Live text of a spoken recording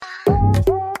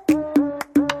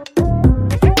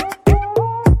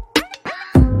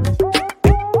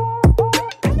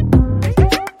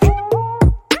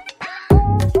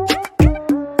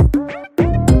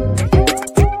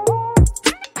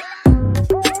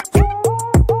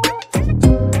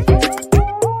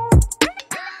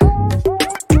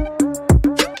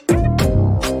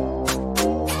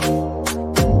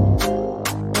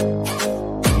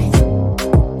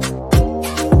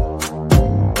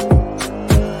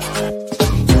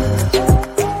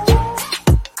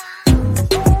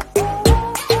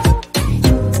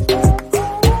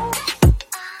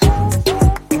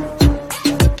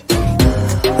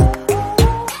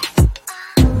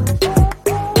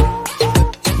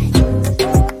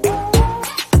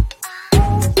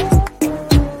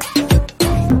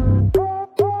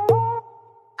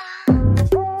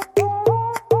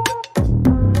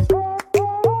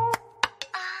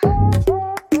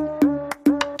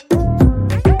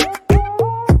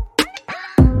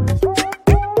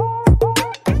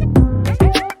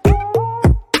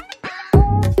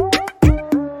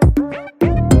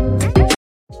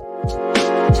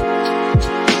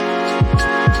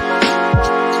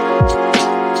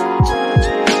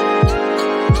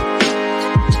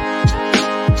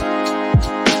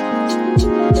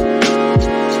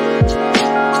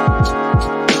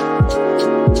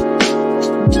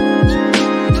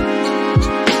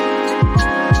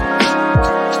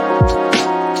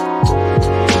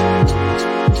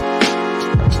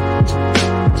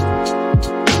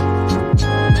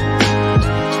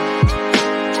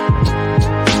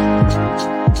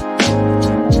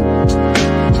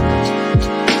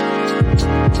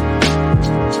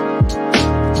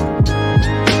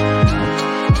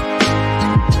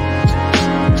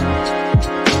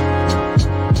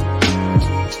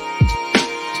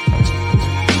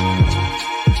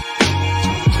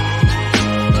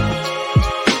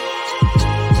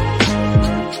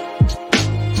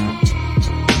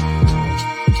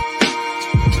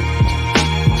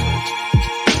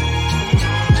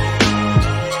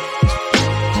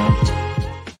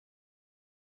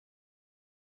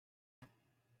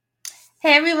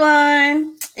Hey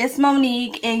everyone, it's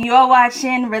Monique, and you're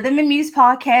watching Rhythm and Muse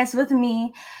podcast with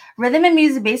me. Rhythm and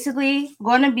Muse is basically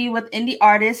going to be with indie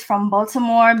artists from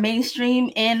Baltimore, mainstream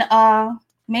and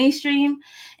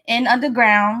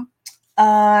underground.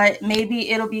 Maybe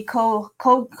it'll be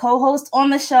co-host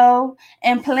on the show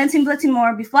and plenty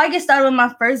more. Before I get started with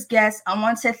my first guest, I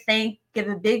want to give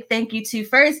a big thank you to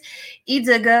first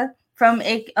Ediga from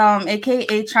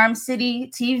aka Charm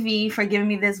City TV for giving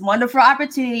me this wonderful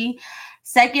opportunity.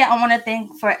 Second, I want to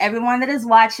thank for everyone that is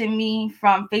watching me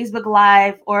from Facebook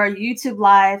Live or YouTube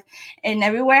Live and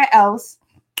everywhere else.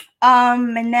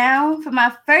 And now for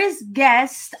my first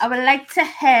guest, I would like to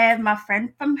have my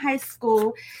friend from high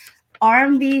school,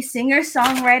 R&B singer,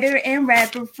 songwriter, and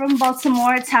rapper from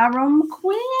Baltimore, Tyrone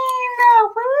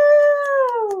Mcqueen.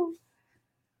 Woo!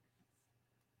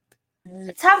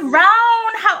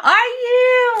 Tyrone, how are you?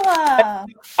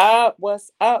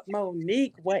 What's up,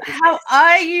 Monique? What is How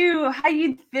are you? How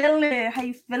you feeling? How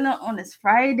you feeling on this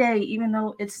Friday, even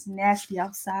though it's nasty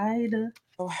outside?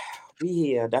 we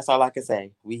here? That's all I can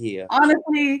say. We here.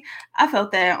 Honestly, I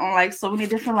felt that on like so many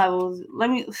different levels. Let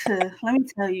me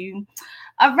tell you.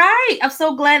 All right, I'm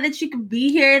so glad that you could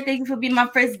be here. Thank you for being my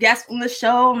first guest on the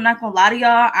show. I'm not gonna lie to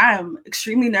y'all, I am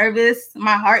extremely nervous.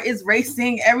 My heart is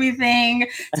racing. Everything.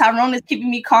 Tyrone is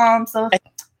keeping me calm. So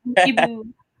keep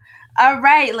you. All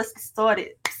right, let's get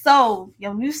started. So,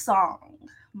 your new song,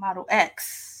 Model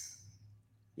X.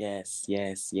 Yes.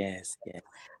 Tell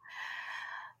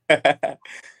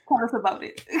us about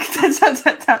it.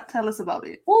 Tell us about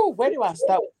it. Ooh, where do I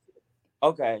start?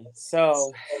 Okay,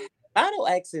 so Model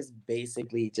X is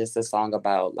basically just a song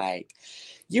about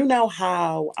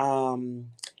how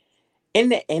in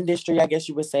the industry, I guess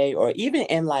you would say, or even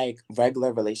in like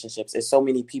regular relationships, there's so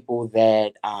many people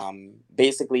that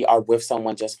basically are with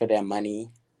someone just for their money.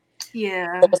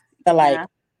 Yeah. So it's kinda like Yeah.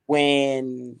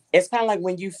 when it's kind of like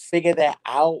when you figure that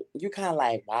out, you kind of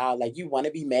like, wow, like you want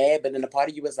to be mad, but then the part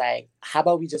of you was like, how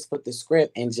about we just flip the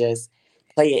script and just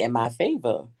play it in my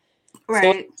favor? So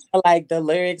Right. it's like the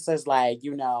lyrics is like,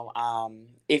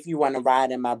 if you want to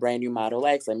ride in my brand new Model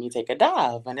X, let me take a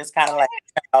dive. And it's kind of like,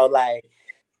 like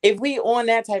if we on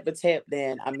that type of tip,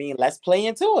 then I mean, let's play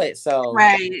into it. So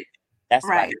Right. that's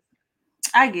about Right. it.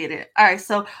 I get it. All right.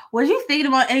 So, was you thinking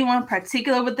about anyone in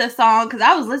particular with this song? Because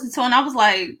I was listening to it and I was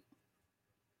like,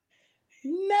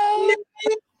 No,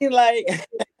 like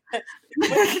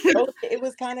when I wrote it, it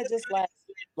was kind of just like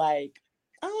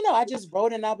I don't know. I just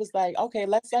wrote and I was like, okay,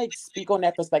 let's like speak on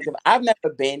that perspective. I've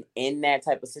never been in that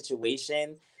type of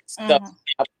situation, so mhm.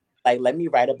 I- like let me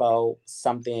write about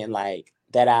something like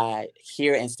that I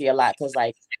hear and see a lot because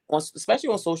especially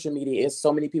on social media, it's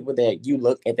so many people that you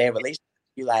look at their relationship,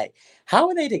 you like, how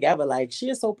are they together? Like she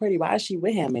is so pretty. Why is she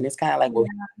with him? And it's kind of like, well,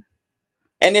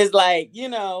 and it's like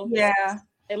Yeah.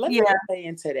 hey, let me Yeah. play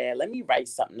into that. Let me write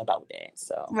something about that.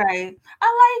 So. Right.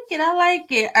 I like it. I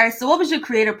like it. All right. So, what was your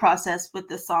creative process with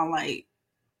this song like?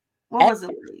 What was it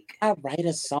like? I write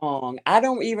a song, I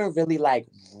don't even really like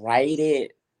write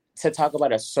it to talk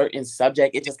about a certain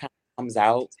subject. It just kind of comes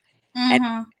out and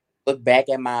Mm-hmm. look back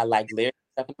at my like lyrics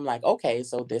stuff and I'm like, okay,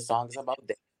 so this song is about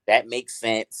this. That makes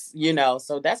sense.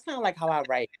 So that's kind of like how I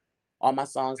write all my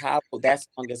songs. How I wrote that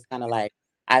song is kind of like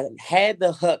I had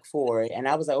the hook for it and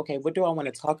I was like, okay, what do I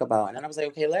want to talk about? And then I was like,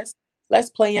 okay, let's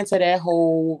play into that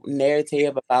whole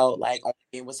narrative about like only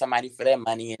being with somebody for their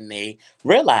money and they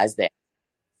realize that.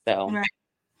 So Right.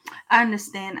 I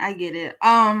understand. I get it.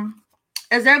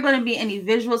 Is there going to be any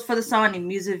visuals for the song, any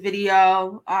music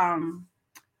video?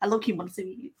 I low key want to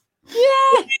see you.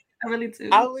 yeah. I really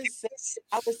I do. would say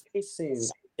I would say soon.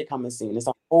 It's coming soon. It's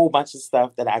a whole bunch of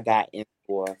stuff that I got in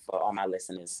for all my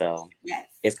listeners. So Yes.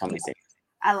 it's coming soon.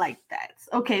 I like that.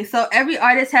 Okay, so every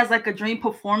artist has like a dream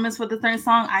performance with a certain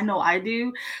song. I know I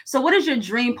do. So what is your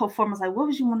dream performance like? What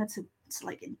would you want it to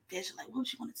like envision? Like what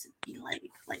would you want it to be like?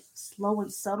 Like slow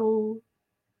and subtle?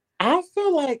 I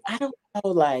feel like I don't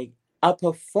know, like a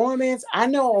performance. I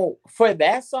know for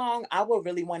that song, I would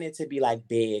really want it to be like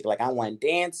big. Like I want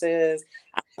dances,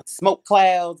 I want smoke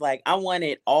clouds. Like I want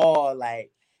it all.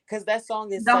 Like because that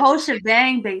song is The such a whole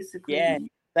shebang, yeah, basically.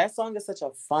 that song is such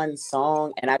a fun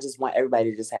song, and I just want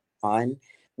everybody to just have fun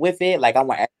with it. Like I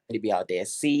want everybody to be out there,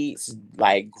 seats,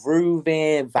 like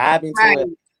grooving, vibing to Right. it.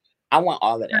 I want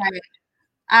all of that. Right.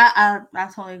 I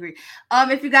totally agree.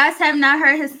 If you guys have not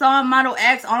heard his song Model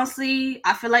X, honestly,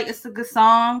 I feel like it's a good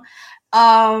song.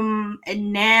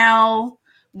 And now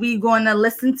we going to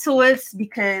listen to it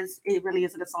because it really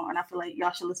is a good song, and I feel like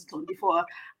y'all should listen to it before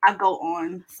I go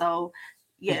on. So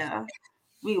yeah,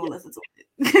 we will listen to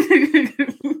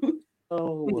it. We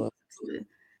Oh, listen to it.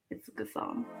 It's a good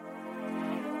song.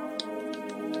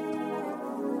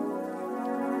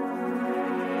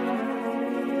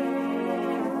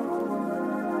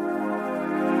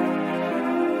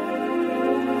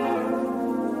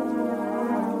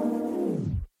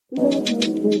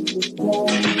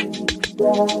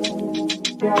 If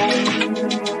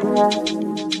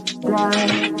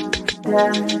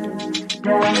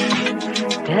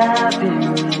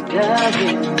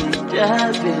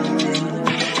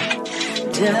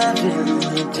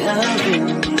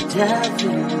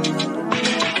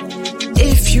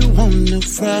you wanna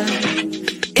ride,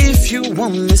 if you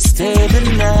wanna stay the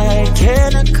night,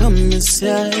 can I come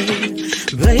inside?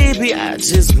 Baby, I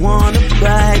just wanna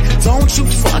ride. Don't you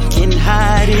fucking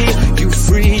hide it. You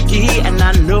freaky and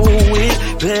I know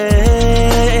it,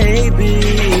 baby.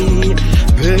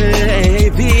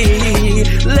 Baby,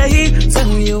 lay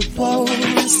down your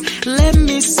walls. Let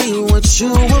me see what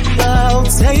you about.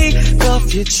 Take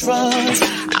off your drawers.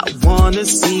 I wanna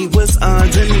see what's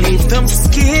underneath them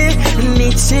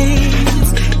skinny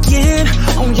jeans. Get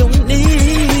on your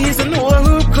knees and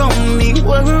work on me,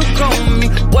 work on me,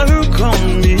 work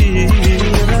on me.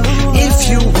 If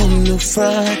you wanna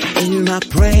fry in my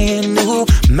brand new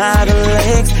model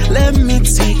X, let me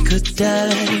take a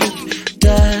dive,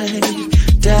 dive,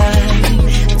 dive.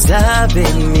 Dive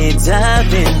in it,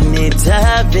 dive in it,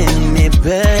 dive in it,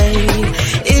 babe.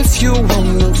 If you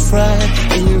wanna fry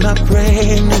in my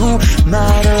brand new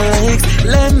Model X,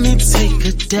 let me take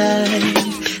a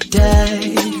dive,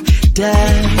 dive,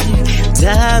 dive.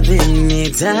 Dive in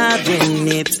it, dive in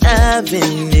it, dive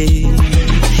in it.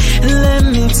 Let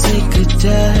me take a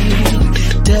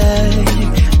dive,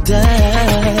 dive,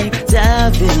 dive.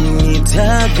 Dive in it,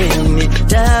 dive in it,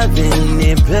 dive in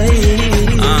it,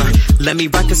 babe. Let me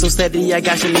rock it so steady, I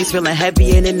got your knees feeling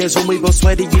heavy. And in this room we both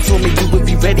sweaty. You told me you would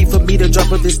be ready for me to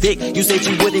drop off this dick. You said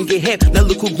you wouldn't get hit, now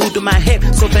look who glued to my hip.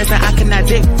 So fast that I cannot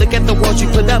dip. Look at the walls you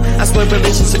put up, I swear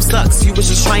relationship sucks. You was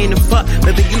just trying to fuck,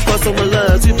 baby you fought so in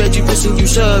love. Too bad you pushing, you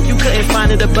shove. You couldn't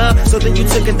find it above, so then you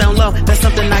took it down low. That's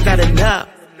something I gotta know.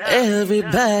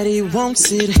 Everybody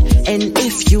wants it, and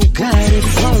if you got it,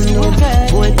 flown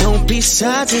it. Boy, don't be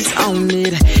shy, just own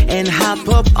it, and hop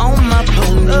up on my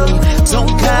pony.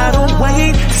 Don't gotta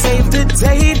wait, save the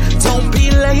date, don't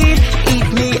be late. Eat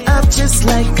me up just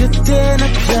like a dinner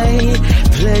plate,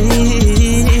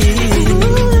 plate.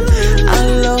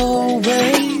 I'll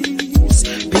always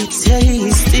be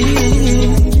tasty,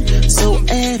 so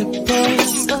edible,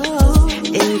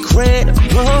 incredible.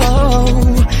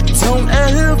 Don't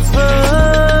ever,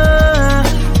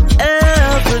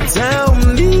 ever tell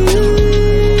me.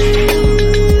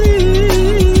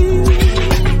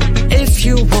 If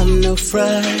you wanna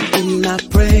fry in my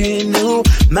brand new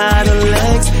Model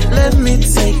X, let me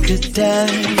take a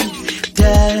dive,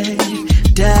 dive,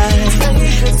 dive.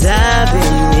 Dive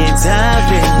in it,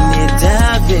 dive in it,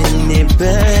 dive in it,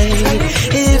 babe.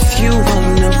 If you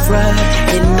wanna fry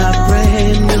in my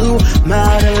brand new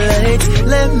Model X,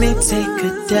 let me take a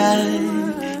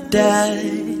dive,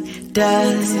 dive,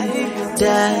 dive,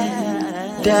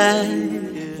 dive,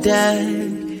 dive,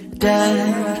 dive,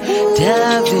 dive.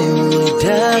 Dive in me,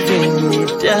 dive in me,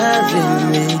 dive in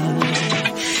me.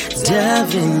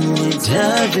 Dive in me,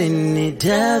 dive in me,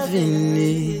 dive in me.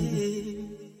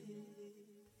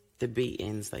 The beat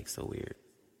ends like so weird.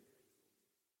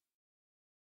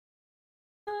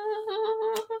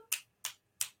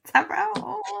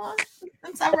 Tyrone.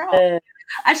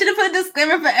 I should have put a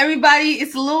disclaimer for everybody.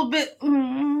 It's a little bit.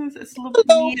 It's a little bit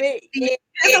nasty.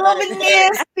 It's a little bit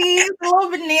nasty. It's a little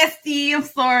bit nasty. I'm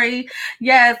sorry.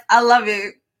 Yes, I love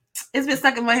it. It's been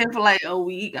stuck in my head for like a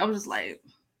week. I was just like,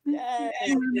 yes.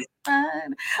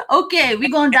 Okay, we're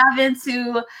gonna dive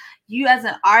into you as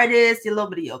an artist, a little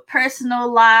bit of your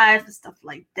personal life and stuff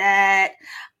like that.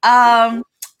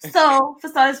 So for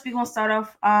starters, we're gonna start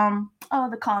off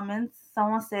the comments.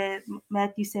 Someone said,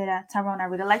 Matthew said, Tyrone, I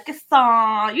really like your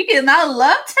song. You getting out of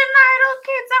love tonight,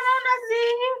 okay, Tyrone? I see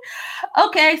you.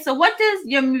 Okay, so what does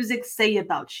your music say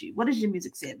about you? What does your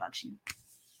music say about you?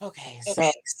 Okay, so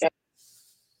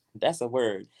that's a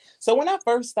word. So when I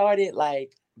first started,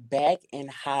 like back in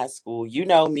high school, you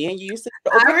know, me and you used to.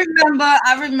 I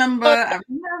remember.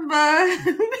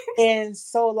 And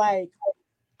so, like,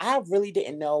 I really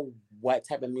didn't know what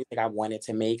type of music I wanted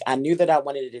to make. I knew that I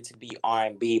wanted it to be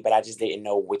R&B, but I just didn't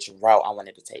know which route I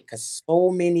wanted to take. Because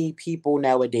so many people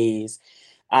nowadays,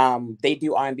 they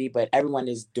do R&B, but everyone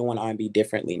is doing R&B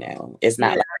differently now. It's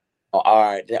not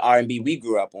like the R&B we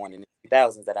grew up on in the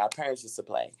 2000s that our parents used to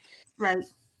play. Right.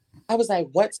 I was like,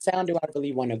 what sound do I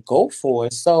really want to go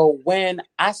for? So when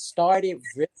I started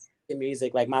really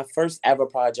music, like my first ever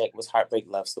project was Heartbreak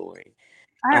Love Story.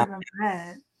 I remember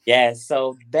that. Yeah,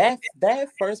 so that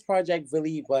first project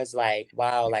really was like,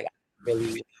 wow, like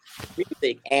really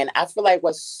music. And I feel like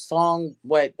song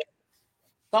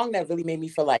that really made me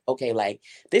feel like, okay, like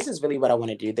this is really what I want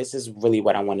to do. This is really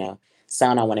what I want to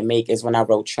make is when I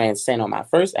wrote Transcend on my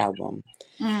first album.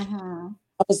 Mm-hmm.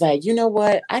 I was like, you know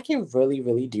what? I can really,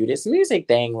 really do this music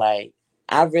thing. Like,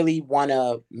 I really want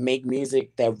to make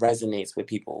music that resonates with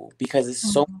people because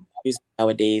it's so much Mhm. music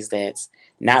nowadays that's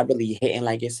not really hitting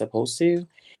like it's supposed to.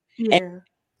 And Yeah.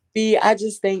 B, I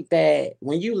just think that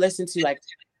when you listen to like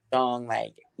a song,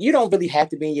 like you don't really have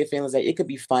to be in your feelings. Like it could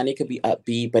be fun, it could be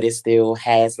upbeat, but it still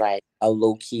has like a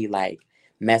low key like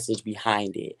message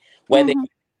behind it. Whether Mhm.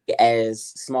 as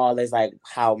small as like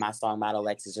how my song Model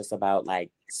X is just about like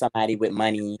somebody with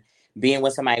money being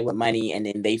with somebody with money and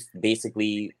then they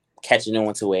basically catching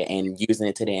on to it and using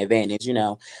it to their advantage, you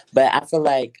know. But I feel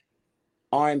like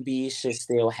R&B should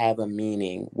still have a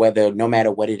meaning, whether no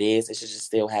matter what it is, it should just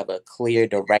still have a clear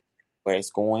direction where it's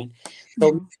going.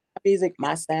 So Mhm. music,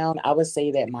 my sound, I would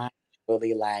say that mine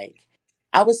really like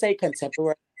I would say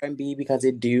contemporary R&B because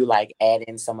it do like add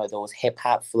in some of those hip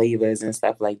hop flavors and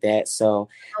stuff like that. So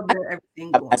A I little bit of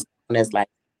everything have my going. sound as like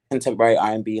contemporary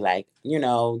R&B, like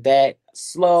that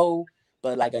slow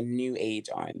but like a new age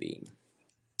R&B.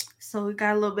 So we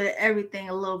got a little bit of everything,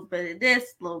 a little bit of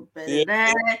this, a little bit Yeah. of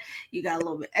that. You got a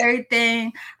little bit of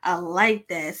everything. I like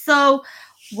that. So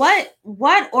what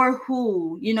or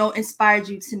who, inspired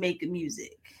you to make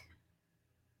music?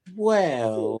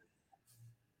 Well,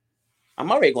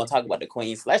 I'm already going to talk about the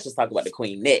queen, so let's just talk about the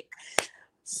queen, Nick.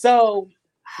 So,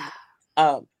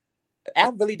 um, I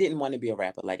really didn't want to be a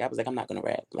rapper. Like, I was like, I'm not gonna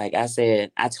rap. Like I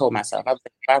said, I told myself, I was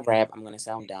like, if I rap, I'm gonna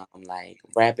sound dumb. Like,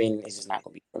 rapping is just not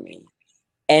gonna be for me.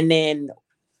 And then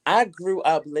I grew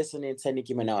up listening to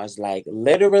Nicki Minaj, like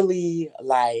literally,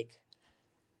 like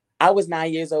I was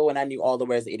 9 years old and I knew all the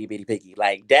words of Itty Bitty Piggy.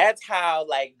 Like that's how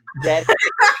like that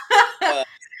was.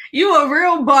 You a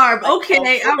real barb. Like a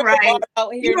Okay, all real bar right.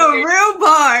 out You here, a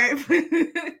nigga.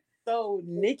 real barb. So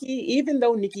Nikki, even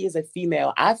though Nikki is a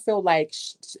female, I feel like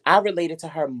I related to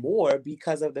her more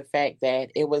because of the fact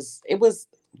that it was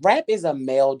rap is a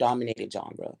male dominated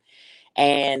genre,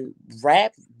 and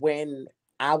rap when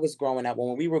I was growing up,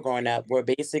 when we were growing up, were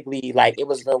basically like it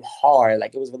was real hard,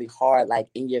 like it was really hard, like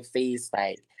in your face,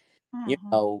 like you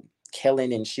Mhm. know,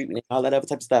 killing and shooting and all that other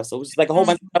type of stuff. So it was just like a whole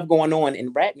bunch Mhm. of stuff going on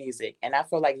in rap music, and I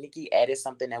feel like Nikki added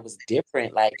something that was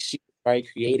different. Like she was very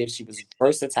creative, she was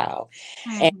versatile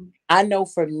and Mhm. I know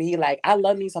for me, like I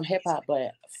love me some hip hop,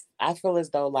 but I feel as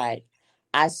though like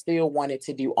I still wanted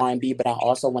to do R&B, but I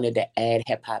also wanted to add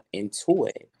hip hop into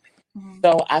it. Mhm.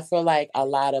 So I feel like a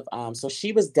lot of so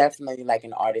she was definitely like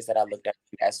an artist that I looked up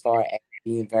to as far as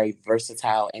being very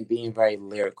versatile and being very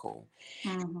lyrical.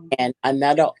 Mhm. And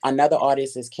another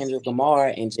artist is Kendrick Lamar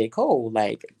and J. Cole.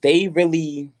 Like they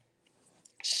really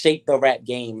shaped the rap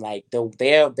game. Like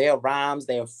their rhymes,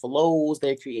 their flows,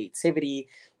 their creativity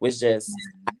was just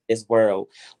out of this world.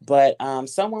 But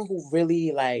someone who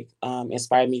really like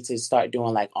inspired me to start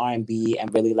doing like R&B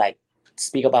and really like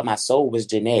speak about my soul was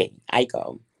Janae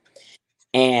Aiko.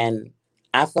 And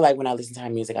I feel like when I listen to her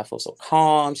music, I feel so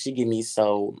calm. She give me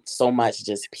so much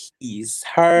just peace.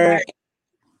 Her Right.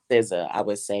 and SZA, I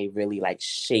would say, really like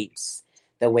shapes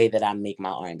the way that I make my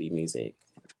R&B music.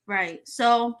 Right.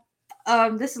 So,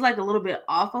 this is like a little bit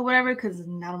off or whatever because it's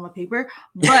not on my paper.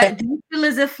 But do you feel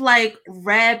as if like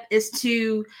rap is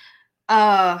too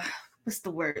what's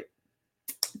the word?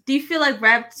 Do you feel like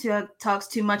talks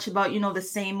too much about the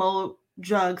same old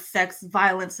drugs, sex,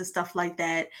 violence, and stuff like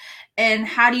that? And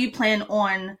how do you plan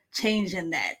on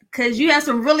changing that? Because you have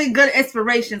some really good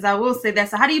inspirations, I will say that.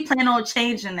 So how do you plan on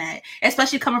changing that,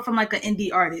 especially coming from like an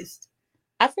indie artist?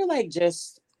 I feel like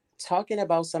just talking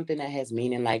about something that has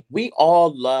meaning, like we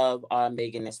all love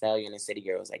Megan Thee Stallion and City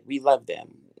Girls. Like we love them.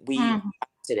 We Mhm. rock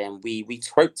to them. We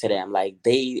twerk to them. Like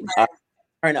they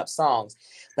turn up songs.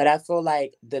 But I feel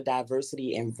like the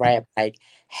diversity in rap, like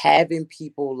having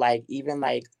people like even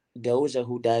like Doja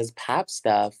who does pop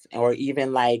stuff, or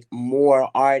even like more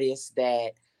artists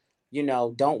that,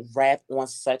 don't rap on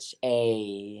such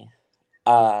a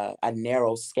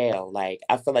narrow scale. Like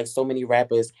I feel like so many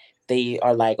rappers, they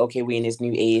are like, okay, we in this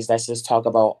new age, let's just talk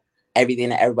about everything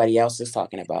that everybody else is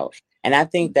talking about. And I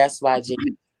think that's why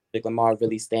Kendrick Lamar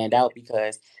really stand out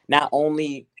because not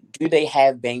only do they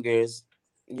have bangers,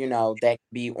 that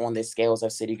be on the scales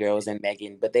of City Girls and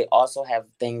Megan, but they also have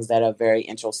things that are very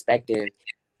introspective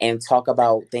and talk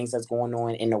about things that's going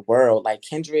on in the world. Like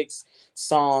Kendrick's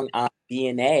song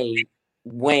DNA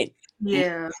went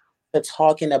Yeah. to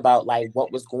talking about like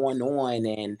what was going on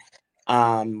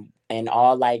and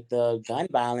all like the gun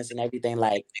violence and everything.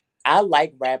 Like I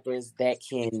like rappers that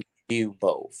can do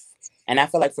both. And I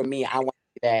feel like for me, I want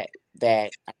to be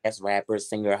that I guess rapper,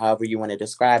 singer, however you want to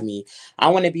describe me. I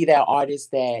want to be that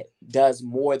artist that does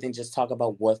more than just talk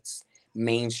about what's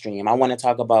mainstream. I want to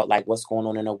talk about like what's going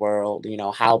on in the world,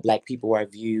 how Black people are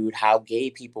viewed, how gay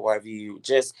people are viewed,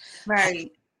 just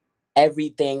Right.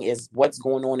 everything is what's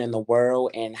going on in the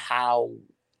world and how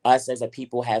us as a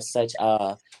people have such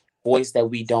a voice that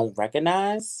we don't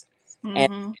recognize.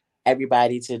 And Mm-hmm.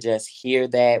 everybody to just hear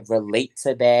that, relate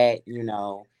to that,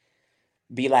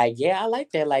 be like, yeah, I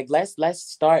like that. Like let's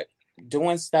start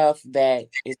doing stuff that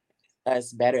is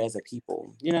us better as a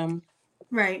people.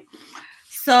 Right.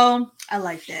 So I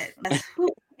like that. That's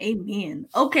whew, amen.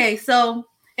 Okay, so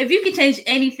if you could change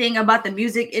anything about the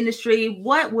music industry,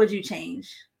 what would you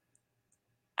change?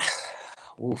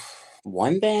 Oof.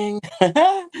 One thing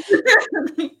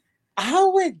I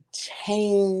would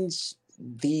change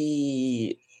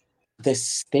the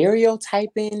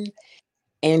stereotyping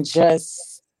and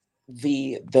just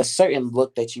the certain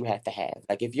look that you have to have.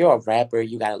 Like if you're a rapper,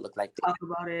 you gotta look like this, Talk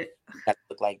about it. gotta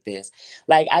look like this.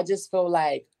 Like I just feel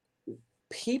like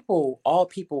all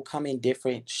people come in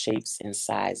different shapes and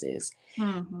sizes.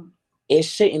 Mm-hmm. It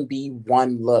shouldn't be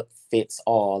one look fits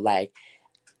all. Like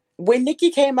when Nicki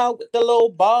came out with the little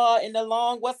bar and the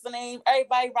long, what's the name?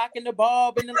 Everybody rocking the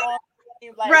bob and the long,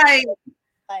 like Right.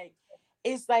 like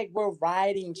it's like we're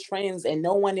riding trends and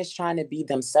no one is trying to be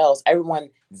themselves. Everyone,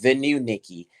 the new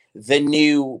Nicki, the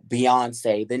new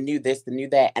Beyonce, the new this, the new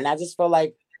that. And I just feel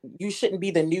like you shouldn't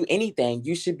be the new anything.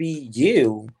 You should be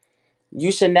you.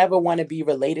 You should never want to be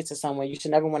related to someone. You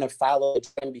should never want to follow a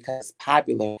trend because it's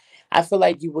popular. I feel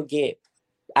like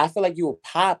I feel like you will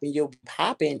pop and you'll be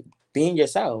popping being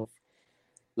yourself.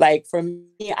 Like for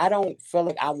me, I don't feel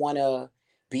like I want to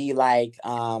be like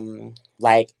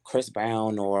Chris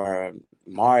Brown or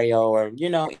Mario or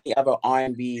any other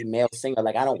R&B male singer.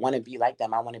 Like I don't want to be like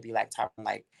them. I want to be like Tyrone.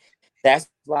 Like that's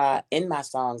why in my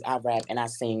songs I rap and I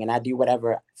sing and I do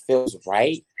whatever feels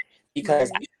right because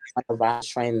I Right. want to ride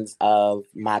trends of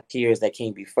my peers that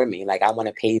came before me. Like I want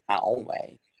to pave my own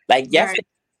way. Like yes,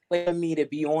 Right. for me to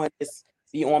be on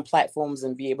platforms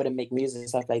and be able to make music and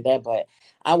stuff like that. But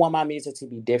I want my music to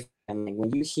be different. Like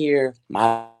when you hear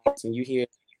my voice and you hear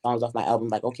songs off my album,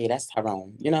 like, okay, that's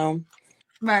Tyrone.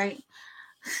 Right.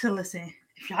 So listen,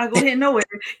 if y'all go here nowhere,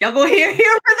 y'all go here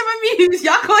Rhythm Muse.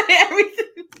 Y'all go hear everything.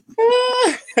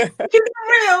 Keep it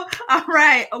real. All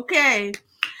right. Okay.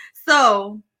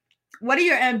 So, what are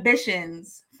your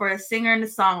ambitions for a singer and a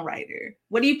songwriter?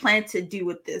 What do you plan to do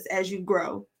with this as you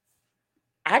grow?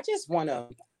 I just wanna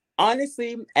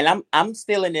honestly, and I'm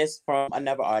stealing this from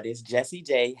another artist, Jessie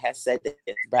J has said this,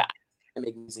 but I want to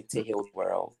make music to heal the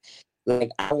world.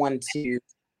 Like I want to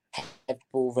have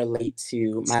people relate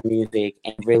to my music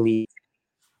and really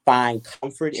find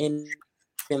comfort in it.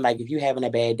 And like if you're having a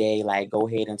bad day, like go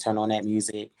ahead and turn on that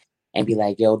music and be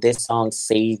like, yo, this song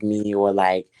saved me, or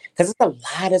like, because it's a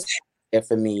lot of stuff there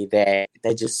for me that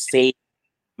just saved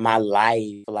my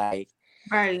life. Like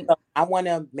Right. so I want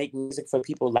to make music for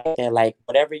people like that. Like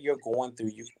whatever you're going through,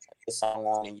 you can put the song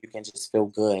on and you can just feel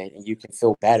good and you can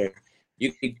feel better.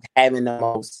 You could be having the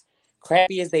most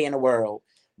crappiest day in the world,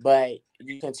 but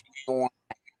you can turn on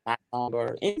my song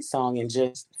or any song and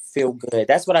just feel good.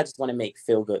 That's what I just want to make,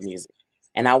 feel good music.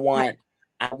 And I want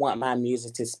my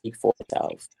music to speak for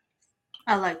itself.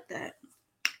 I like that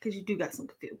because you do got some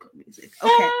feel good music.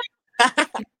 Okay.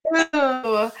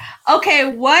 Ooh.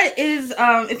 Okay. What is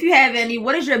if you have any?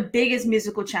 What is your biggest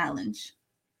musical challenge?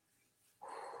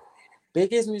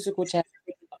 Biggest musical challenge.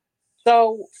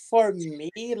 So for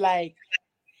me, like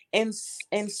in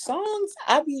songs,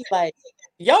 I be like,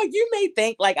 yo, you may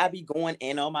think like I be going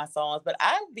in on my songs, but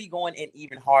I be going in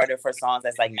even harder for songs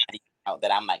that's like not even out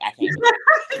that I'm like, I can't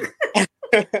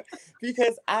believe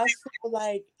because I feel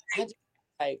like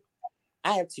like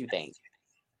I have two things.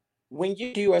 When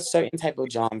you do a certain type of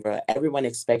genre, everyone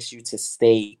expects you to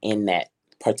stay in that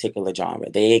particular genre.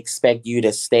 They expect you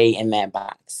to stay in that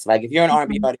box. Like if you're an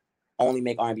R&B Mhm. artist, only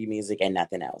make R&B music and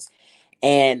nothing else.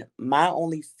 And my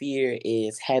only fear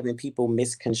is having people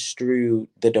misconstrue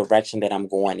the direction that I'm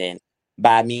going in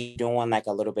by me doing like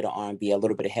a little bit of R&B, a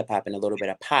little bit of hip hop, and a little bit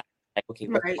of pop. Like, okay,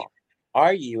 what Right.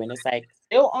 are you? And it's like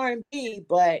still R&B,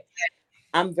 but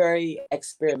I'm very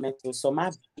experimental. So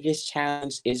my biggest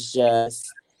challenge is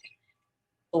just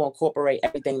to incorporate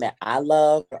everything that I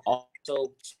love, but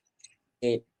also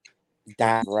it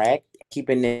direct,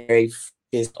 keeping it very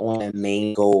focused on the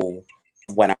main goal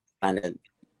of what I'm trying to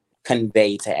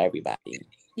convey to everybody.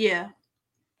 Yeah.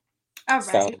 All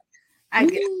So right. I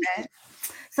get that.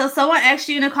 So someone asked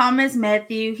you in the comments,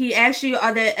 Matthew. He asked you,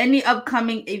 are there any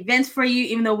upcoming events for you,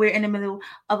 even though we're in the middle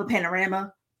of a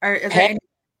panorama? Or is there any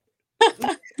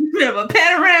bit of a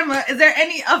panorama? Is there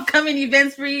any upcoming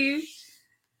events for you?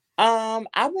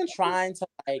 I've been trying to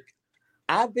like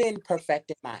I've been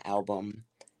perfecting my album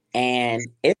and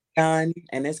it's done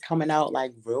and it's coming out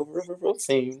like real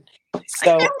soon.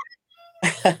 So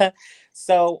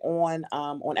so on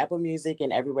Apple Music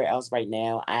and everywhere else right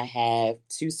now, I have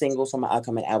 2 singles from my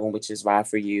upcoming album, which is Ride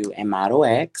for You and Model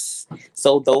X.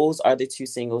 So those are the 2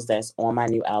 singles that's on my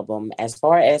new album. As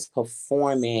far as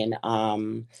performing,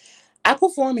 I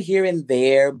perform here and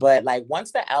there, but like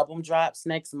once the album drops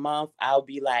next month, I'll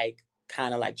be like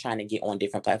kind of like trying to get on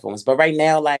different platforms. But right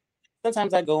now, like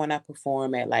sometimes I go and I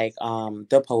perform at like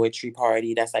the poetry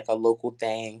party. That's like a local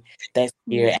thing that's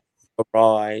here at the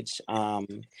garage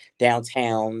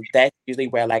downtown. That's usually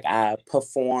where like I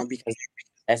perform because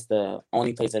that's the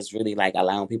only place that's really like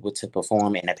allowing people to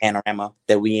perform in the panorama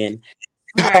that we in.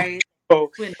 Right. So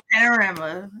With a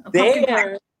panorama, a pumpkin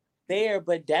pie. there,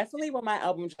 but definitely when my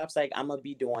album drops, like I'm gonna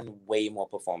be doing way more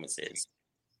performances.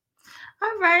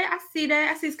 All right, I see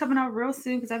that. I see it's coming out real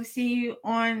soon because I've seen you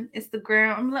on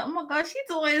Instagram. I'm like, oh my gosh, he's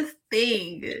doing his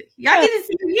thing. Y'all need to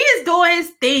see he is doing his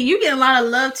thing. You get a lot of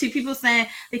love too. People saying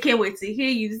they can't wait to hear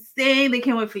you sing. They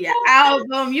can't wait for your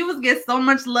album. You will get so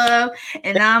much love,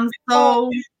 and I'm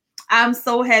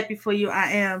so happy for you. I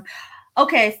am.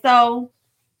 Okay, so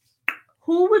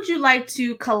who would you like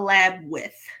to collab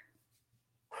with?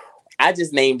 I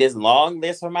just named this long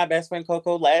list for my best friend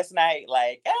Coco last night.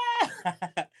 Like,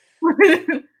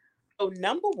 so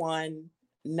number one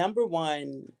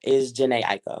is Janae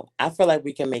Aiko. I feel like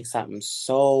we can make something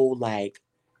so like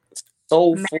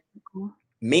soulful,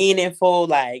 meaningful.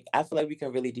 Like, I feel like we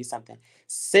can really do something.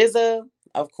 SZA,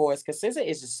 of course, because SZA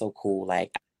is just so cool.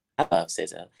 Like, I love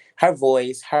SZA. Her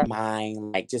voice, her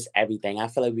mind, like just everything. I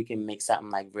feel like we can make something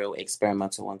like real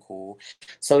experimental and cool.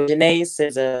 So Janae,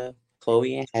 SZA,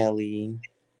 Chloe and Halle.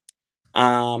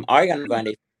 Ariana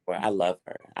Grande. I love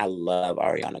her. I love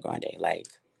Ariana Grande. Like,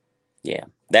 yeah.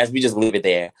 We just leave it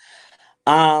there.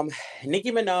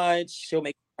 Nicki Minaj, she'll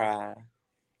make me cry.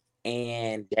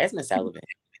 And Jasmine Sullivan,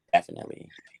 definitely.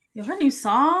 Her new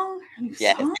song?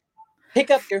 Yes.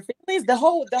 Pick Up Your Feelings. The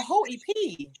whole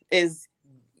EP is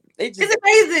it's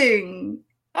amazing.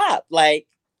 Pop. Like,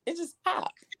 it just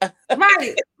pop.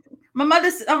 Right. My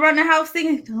mother's around the house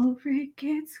singing, don't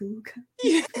forget to come.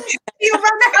 You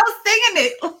around the house singing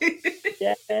it.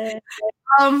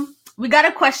 Yeah. We got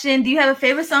a question. Do you have a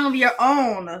favorite song of your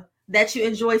own that you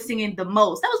enjoy singing the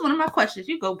most? That was one of my questions.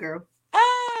 You go, girl.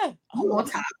 On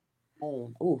top.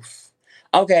 Oof.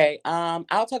 Okay.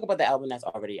 I'll talk about the album that's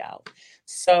already out.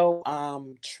 So,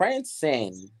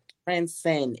 Transcend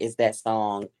is that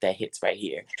song that hits right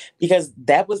here because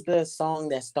that was the song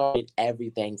that started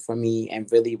everything for me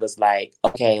and really was like,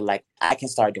 okay, like I can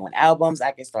start doing albums,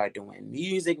 I can start doing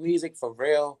music for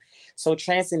real. So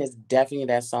Transcend is definitely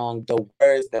that song. The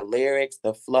words, the lyrics,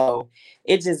 the flow,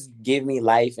 it just give me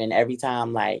life. And every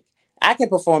time, like I can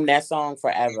perform that song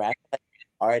forever. I feel like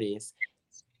artists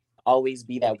always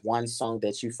be that one song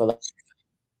that you feel like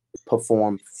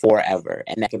perform forever,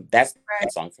 and that's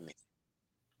that song for me.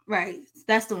 Right.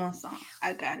 That's the one song.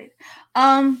 I got it.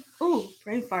 Ooh,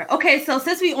 brain fart. Okay, so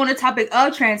since we on the topic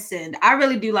of Transcend, I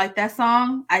really do like that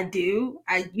song. I do.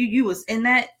 You was in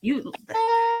that. You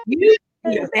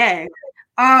in your bag.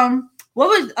 What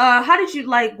was how did you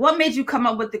like what made you come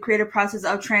up with the creative process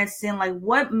of Transcend? Like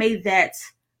what made that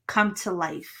come to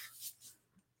life?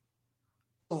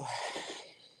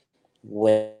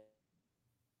 Well,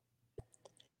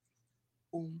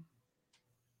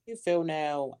 you feel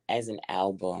now as an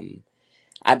album,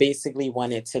 I basically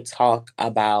wanted to talk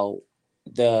about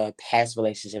the past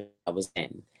relationship I was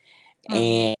in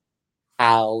and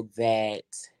how that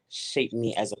shaped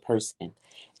me as a person.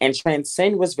 And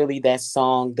Transcend was really that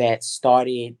song that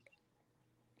started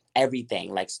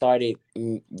everything, like started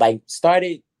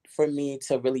for me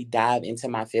to really dive into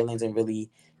my feelings and really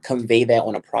convey that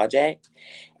on a project.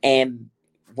 And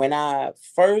when I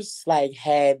first like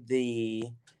had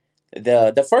the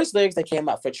first lyrics that came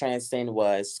up for Transcend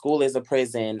was "School is a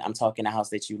prison. I'm talking the house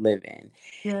that you live in."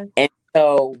 Yeah. And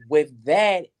so with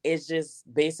that, it just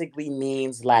basically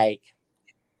means like,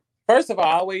 first of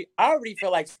all, I already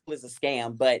feel like school is a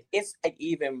scam, but it's like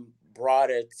even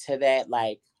broader to that.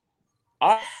 Like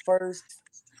our first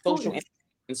social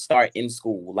interactions start in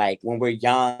school. Like when we're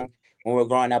young, when we're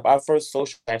growing up, our first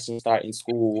social interactions start in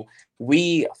school.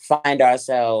 We find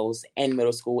ourselves in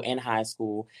middle school, in high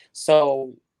school.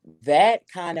 So that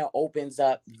kind of opens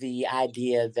up the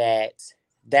idea that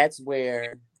that's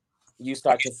where you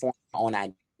start to form your own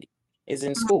identity is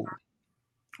in school.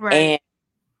 Right. And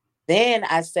then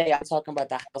I say I'm talking about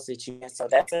the house that you in. So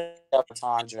that's a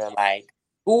entendre. Like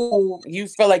school, you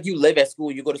feel like you live at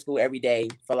school. You go to school every day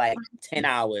for like 10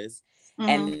 hours.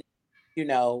 And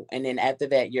and then after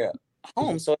that you're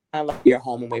home. So it's kind of like you're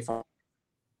home away from.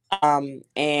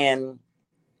 And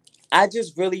I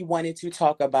just really wanted to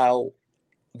talk about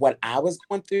what I was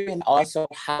going through and also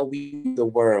how we view the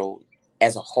world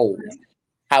as a whole,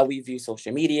 how we view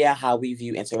social media, how we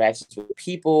view interactions with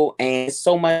people. And it's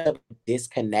so much of a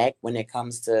disconnect when it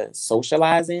comes to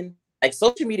socializing. Like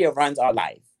social media runs our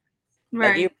life.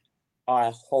 Like Right. it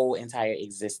our whole entire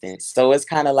existence. So it's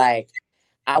kind of like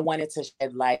I wanted to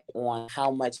shed light on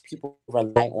how much people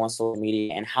rely on social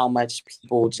media and how much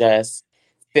people just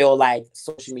feel like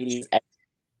social media is everything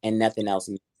and nothing else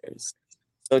matters.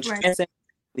 So Right. transcendently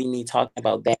me talking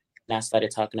about that, and I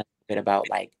started talking a bit about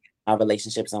like my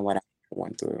relationships and what I'm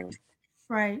going through.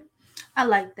 Right. I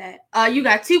like that. You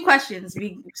got two questions.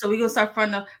 So we gonna start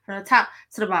from the top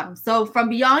to the bottom. So from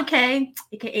Beyond K,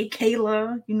 aka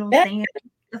Kayla, you know what I'm Yeah. saying?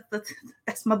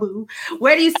 That's my boo.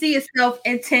 Where do you see yourself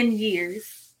in 10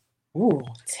 years? Ooh,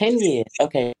 10 years.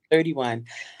 Okay, 31.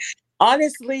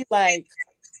 Honestly, like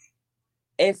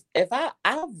if I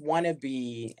want to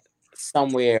be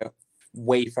somewhere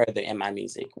way further in my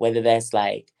music, whether that's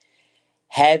like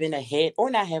having a hit or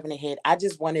not having a hit, I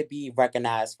just want to be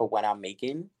recognized for what I'm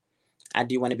making. I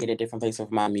do want to be in a different place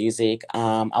with my music.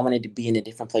 I wanted to be in a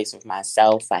different place with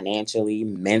myself financially,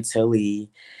 mentally.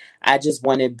 I just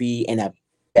want to be in a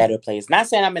better place. Not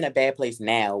saying I'm in a bad place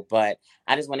now, but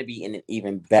I just want to be in an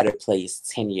even better place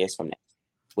 10 years from now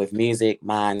with music,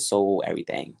 mind, soul,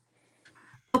 everything.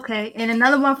 Okay, and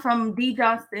another one from D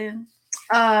Johnston,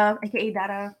 aka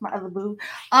Dada, my other boo.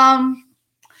 Um,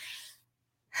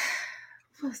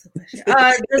 what's the question?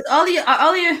 Does all your are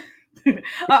all your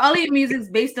are all your music's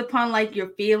based upon like your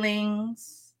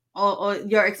feelings or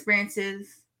your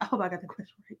experiences? I hope I got the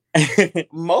question right.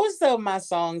 Most of my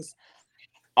songs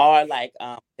are like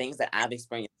things that I've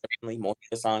experienced personally. Most of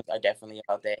the songs are definitely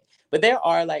about that. But there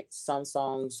are like some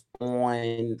songs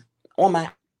on my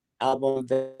album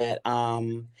that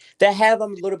have a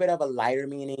little bit of a lighter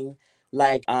meaning.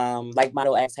 Like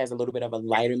Model X has a little bit of a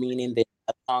lighter meaning than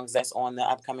the songs that's on the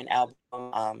upcoming album.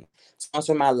 Songs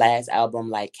from my last album,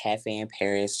 like Cafe in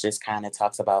Paris, just kind of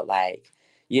talks about like,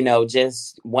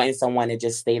 just wanting someone to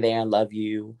just stay there and love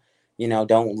you.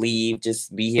 Don't leave,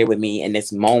 just be here with me in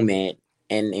this moment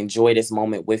and enjoy this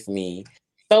moment with me.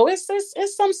 So it's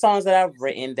some songs that I've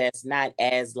written that's not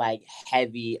as like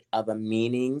heavy of a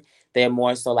meaning. They're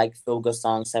more so like feel good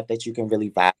song stuff that you can really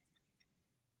vibe.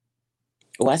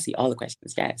 Oh, I see all the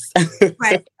questions. Yes.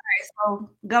 Right. So,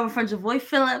 Governor from Javoy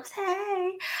Phillips.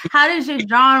 Hey, how does your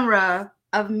genre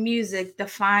of music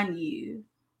define you?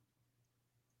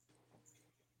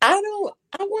 I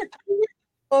want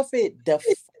know if it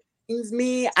defines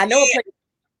me. I know it plays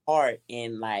a part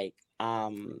in like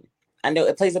I know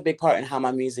it plays a big part in how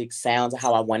my music sounds and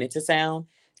how I want it to sound.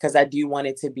 Because I do want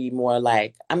it to be more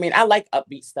like, I mean, I like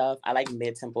upbeat stuff. I like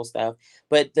mid-tempo stuff.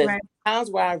 But the Right. times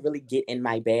where I really get in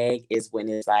my bag is when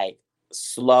it's like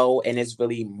slow and it's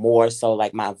really more so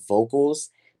like my vocals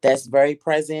that's very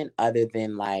present other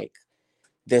than like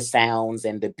the sounds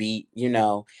and the beat.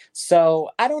 So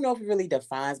I don't know if it really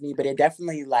defines me, but it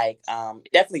definitely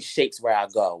it definitely shapes where I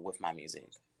go with my music.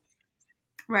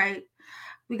 Right.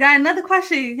 We got another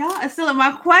question. Y'all are still in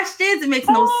my questions. It makes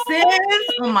no sense.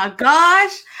 Oh my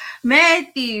gosh.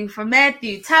 Matthew.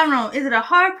 Tyrone, is it a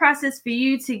hard process for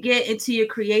you to get into your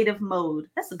creative mode?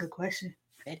 That's a good question.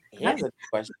 That is a good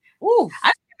question. Ooh.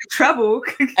 I'm in trouble.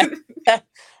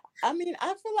 I mean,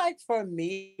 I feel like for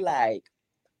me, like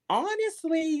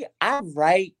honestly, I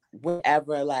write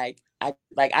whenever I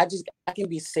can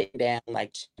be sitting down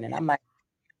like and I'm like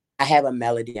I have a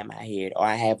melody in my head or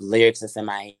I have lyrics that's in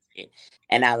my head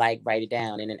and I like write it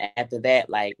down. And then after that,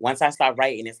 like once I start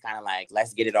writing, it's kind of like,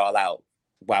 let's get it all out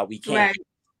while we can. Right.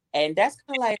 And that's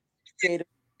kind of like creative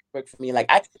work for me. Like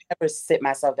I can never sit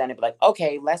myself down and be like,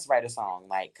 okay, let's write a song.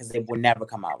 Like, cause it will never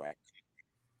come out right.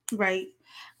 Right.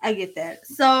 I get that.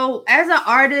 So as an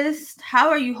artist, how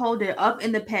are you holding up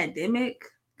in the pandemic?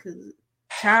 Because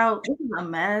child, this is a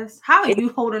mess. How are you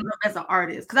holding up as an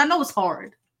artist? Because I know it's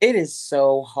hard. It is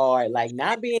so hard. Like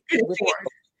not being It's able to hard.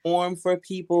 perform for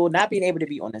people, not being able to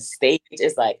be on a stage.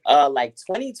 It's like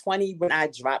 2020 when I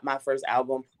dropped my first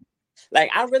album. Like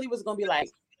I really was gonna be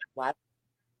like, why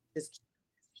just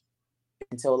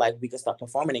until like we could start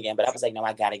performing again? But I was like, no,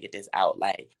 I gotta get this out.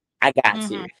 Like I got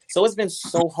Mm-hmm. to. So it's been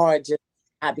so hard just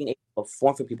not being able to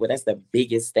perform for people. That's the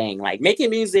biggest thing. Like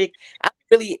making music, I'm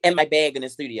really in my bag in the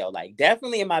studio. Like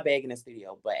definitely in my bag in the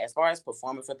studio. But as far as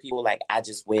performing for people, like I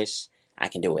just wish I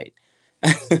can do it.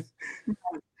 So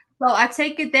I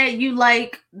take it that you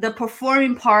like the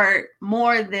performing part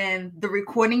more than the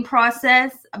recording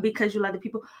process because you like the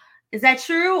people. Is that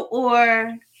true?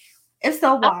 Or if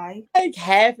so, I'm why? like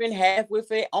half and half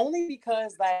with it, only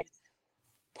because like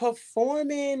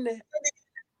performing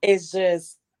is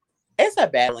just, it's a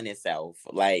battle in itself.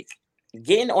 Like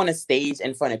getting on a stage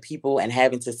in front of people and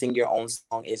having to sing your own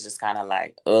song is just kind of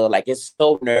like it's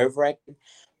so nerve wracking.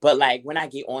 But like when I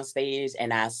get on stage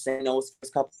and I sing those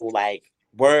first couple like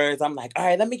words, I'm like, all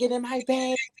right, let me get in my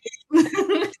bag.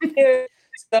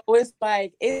 So it's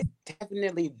like it's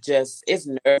definitely just it's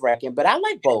nerve wracking. But I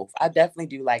like both. I definitely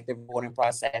do like the recording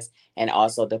process and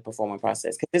also the performing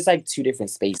process because it's like two different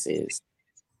spaces.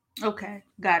 Okay,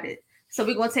 got it. So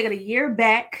we're gonna take it a year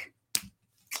back,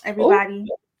 Oh. everybody.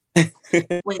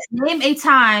 Wait, name a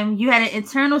time you had an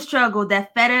internal struggle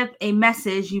that fed up a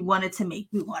message you wanted to make.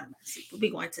 We want a message. We'll be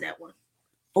going to that one.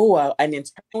 Oh, an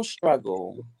internal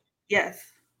struggle. Yes.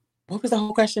 What was the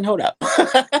whole question? Hold up.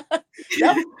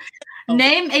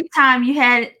 Name a time you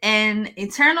had an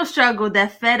internal struggle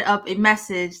that fed a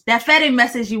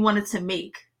message you wanted to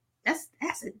make. That's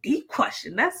a deep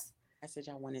question. Message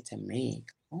I wanted to make.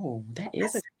 Oh, that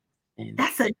is a question.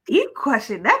 That's a deep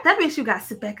question. That makes you guys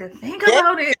sit back and think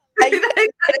about it. Think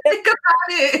about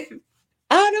it.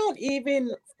 I don't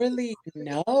even really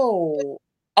know.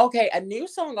 Okay, a new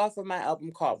song off of my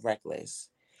album called Reckless.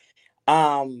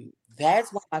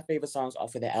 That's one of my favorite songs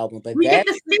off of the album. But We get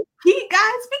the sneak peek,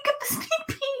 guys. We get the sneak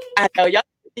peek. I know y'all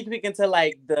sneak peek into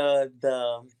like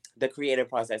the creative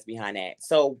process behind that.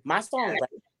 So my song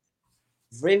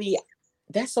really,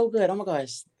 that's so good. Oh my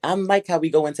gosh, I like how we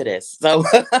go into this. So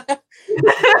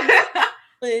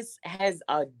this has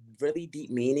a really deep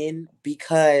meaning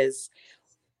because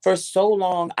for so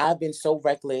long I've been so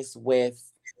reckless with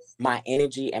my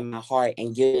energy and my heart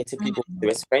and giving it to people,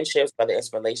 whether it's friendships, whether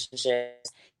it's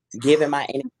relationships, giving my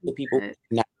energy to people who do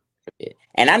not deserve it.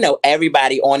 And I know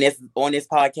everybody on this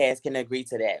podcast can agree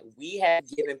to that. We have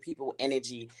given people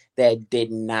energy that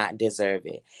did not deserve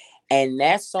it. And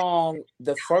that song,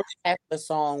 the first half of the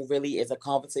song really is a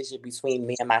conversation between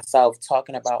me and myself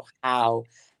talking about how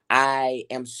I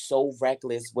am so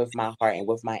reckless with my heart and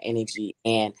with my energy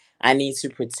and I need to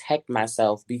protect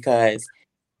myself because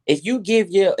if you give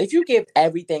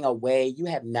everything away, you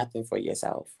have nothing for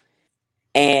yourself.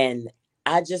 And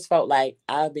I just felt like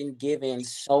I've been giving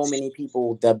so many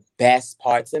people the best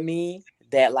parts of me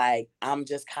that like I'm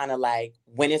just kind of like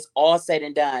when it's all said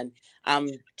and done, I'm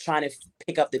trying to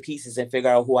pick up the pieces and figure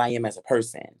out who I am as a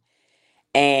person.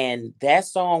 And that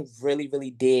song really,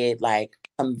 really did like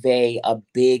convey a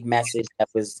big message that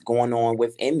was going on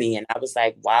within me. And I was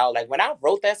like, wow, like when I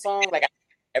wrote that song, like I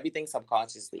did everything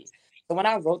subconsciously. So when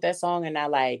I wrote that song and I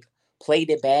like played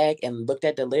it back and looked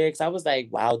at the lyrics, I was like,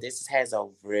 wow, this has a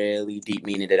really deep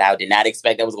meaning that I did not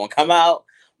expect that was going to come out.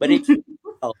 But it,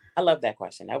 oh, I love that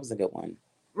question. That was a good one.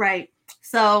 Right.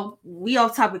 So we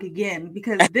off topic again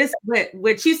because this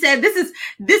what you said, this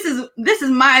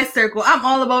is my circle. I'm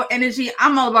all about energy.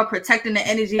 I'm all about protecting the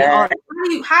energy and all that.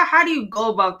 How do you go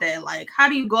about that? Like how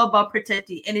do you go about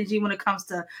protecting energy when it comes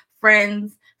to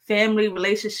friends, family,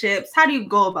 relationships? How do you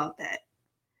go about that?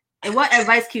 And what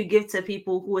advice can you give to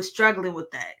people who are struggling with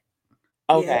that?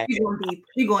 Okay. Yeah,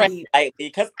 you going deep.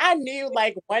 Because I knew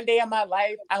like one day in my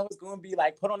life I was going to be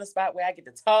like put on a spot where I get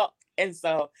to talk. And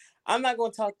so I'm not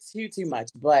going to talk too much.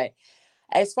 But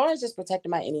as far as just protecting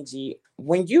my energy,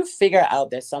 when you figure out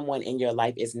that someone in your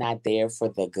life is not there for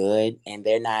the good and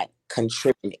they're not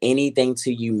contributing anything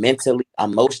to you mentally,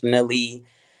 emotionally,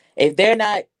 if they're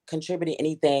not contributing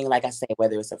anything, like I said,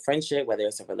 whether it's a friendship, whether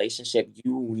it's a relationship,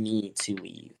 you need to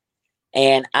leave.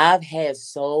 And I've had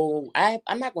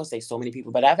I'm not going to say so many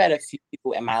people, but I've had a few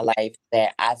people in my life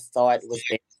that I thought was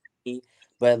there for me,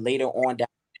 but later on down,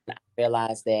 I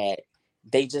realized that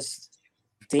they just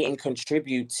didn't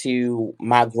contribute to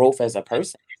my growth as a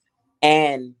person.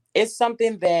 And it's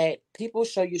something that people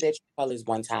show you their true colors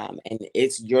one time, and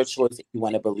it's your choice if you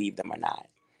want to believe them or not.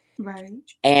 Right.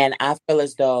 And I feel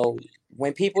as though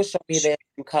when people show me their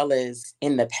true colors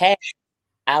in the past,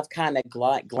 I've kind of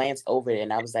glanced over it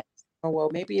and I was like, oh,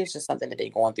 well, maybe it's just something that they're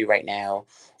going through right now,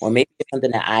 or maybe it's something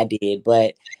that I did,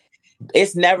 but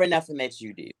it's never nothing that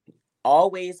you do.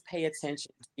 Always pay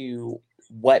attention to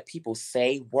what people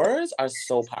say. Words are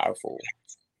so powerful,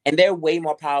 and they're way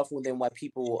more powerful than what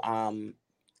people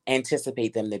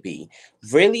anticipate them to be.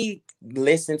 Really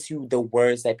listen to the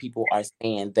words that people are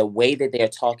saying, the way that they're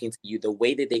talking to you, the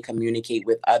way that they communicate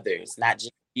with others, not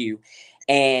just you.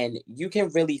 And you can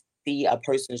really see a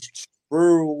person's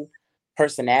true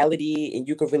personality and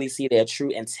you can really see their true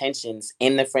intentions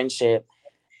in the friendship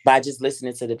by just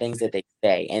listening to the things that they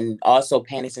say and also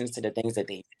paying attention to the things that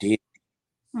they do.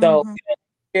 So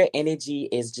your energy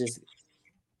is just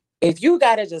if you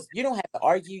gotta just you don't have to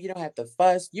argue, you don't have to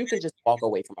fuss, you can just walk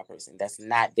away from a person that's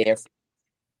not there for you.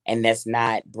 and that's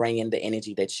not bringing the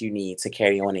energy that you need to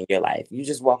carry on in your life, you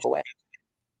just walk away.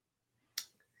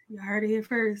 You heard it here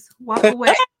first. Walk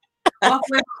away. Walk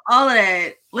away from all of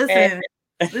that. Listen,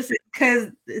 because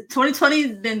 2020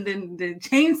 then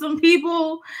changed some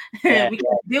people. Yeah. We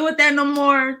can't deal with that no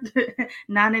more.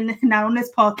 not on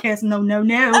this podcast. No.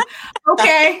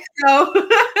 Okay, so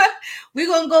we're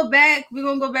gonna go back. We're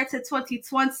gonna go back to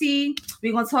 2020.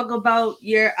 We're gonna talk about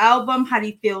your album. How do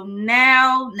you feel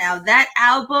now? Now that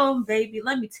album, baby,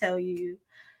 let me tell you.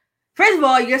 First of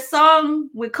all, your song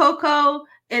with Coco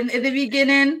in the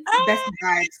beginning, bestie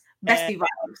vibes. Bestie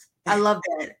vibes. I love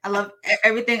that. I love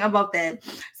everything about that.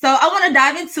 So I want to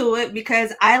dive into it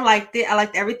because I liked it. I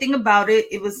liked everything about it.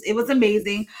 It was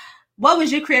amazing. What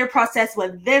was your creative process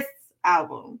with this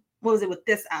album? What was it with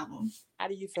this album? How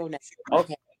do you feel now?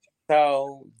 Okay,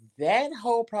 so that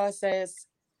whole process,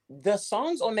 the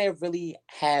songs on there really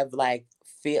have like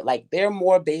feel like they're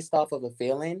more based off of a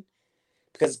feeling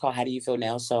because it's called How Do You Feel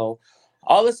Now. So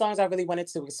all the songs I really wanted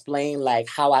to explain like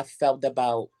how I felt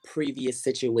about previous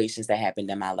situations that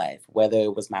happened in my life, whether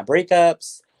it was my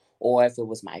breakups or if it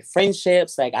was my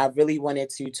friendships. Like I really wanted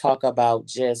to talk about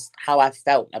just how I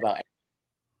felt about it.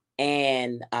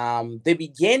 And the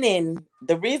beginning,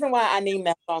 the reason why I named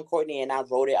that song Courtney and I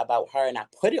wrote it about her and I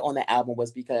put it on the album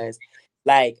was because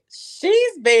like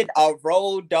she's been a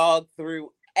road dog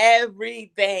through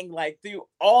everything, like through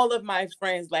all of my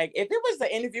friends. Like if it was an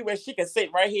interview where she could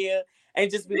sit right here and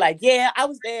just be like, yeah, I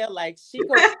was there, like she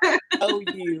could tell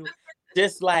you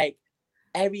just like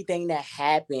everything that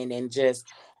happened and just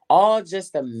all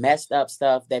just the messed up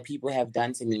stuff that people have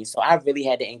done to me. So I really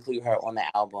had to include her on the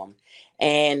album.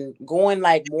 And going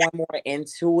like more and more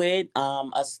into it,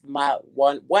 my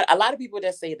one a lot of people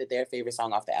that say that their favorite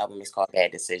song off the album is called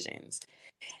Bad Decisions.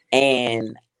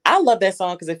 And I love that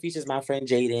song because it features my friend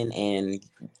Jaden, and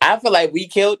I feel like we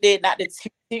killed it. Not to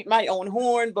toot my own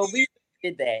horn, but we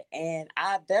did that. And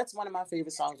that's one of my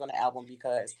favorite songs on the album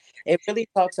because it really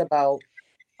talks about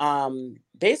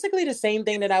basically the same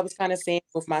thing that I was kind of saying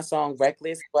with my song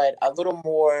Reckless, but a little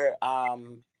more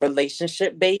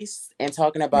relationship based and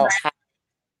talking about how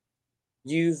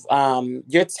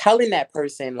you're telling that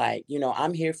person like, you know,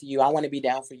 I'm here for you, I want to be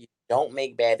down for you, don't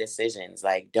make bad decisions,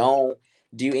 like don't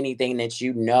do anything that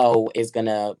you know is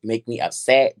gonna make me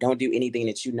upset, don't do anything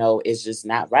that you know is just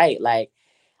not right. Like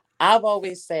I've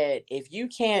always said, if you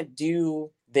can't do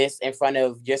this in front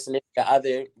of your significant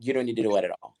other, you don't need to do it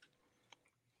at all.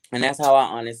 And that's how I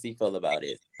honestly feel about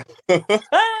it.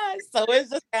 So it's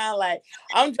just kind of like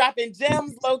I'm dropping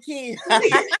gems low key.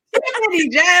 Too many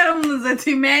gems,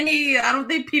 too many. I don't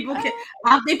think people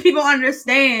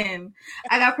understand.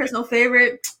 I got personal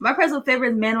favorite. My personal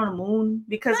favorite is Man on the Moon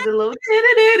because of the little.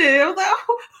 I was like,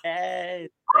 oh, Yes.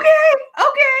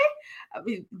 okay. I'll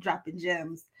be dropping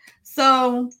gems.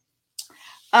 So,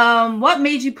 what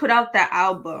made you put out that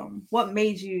album? What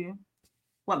made you?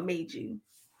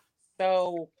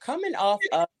 So coming off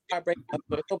of Heartbreak,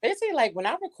 so basically, like when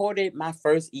I recorded my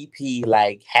first EP,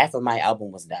 like half of my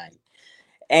album was done.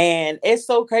 And it's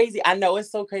so crazy. I know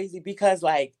it's so crazy because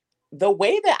like the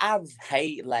way that I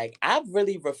write, like I've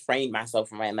really refrained myself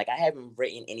from writing. Like I haven't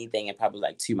written anything in probably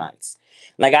like 2 months.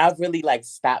 Like I've really like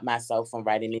stopped myself from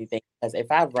writing anything because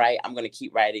if I write, I'm gonna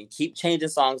keep writing, keep changing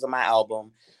songs on my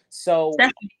album. So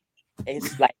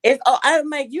it's like I'm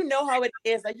like, you know how it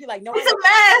is. Like you're like, no, it's a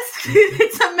mess.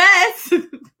 It's a mess.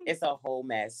 It's a whole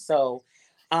mess. So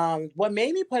what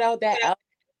made me put out that album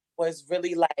was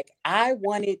really like I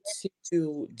wanted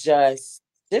to just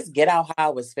get out how I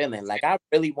was feeling. Like I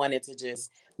really wanted to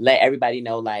just let everybody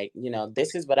know, like, you know,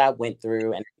 this is what I went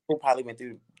through, and people probably went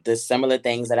through the similar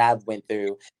things that I went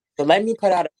through. So let me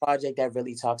put out a project that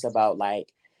really talks about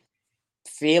like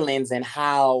feelings and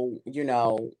how, you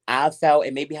know, I felt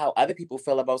and maybe how other people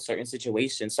feel about certain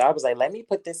situations. So I was like, let me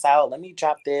put this out, let me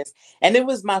drop this. And it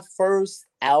was my first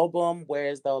album,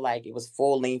 whereas though like it was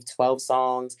full length 12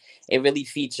 songs. It really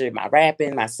featured my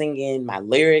rapping, my singing, my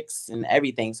lyrics and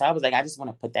everything. So I was like, I just want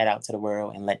to put that out to the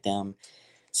world and let them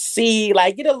see,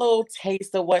 like get a little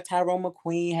taste of what Tyrone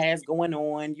Mcqueen has going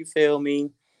on. You feel me?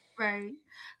 Right.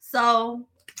 So,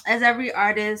 as every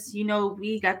artist, you know,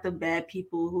 we got the bad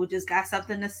people who just got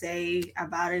something to say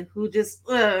about it, who just,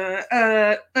 we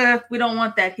don't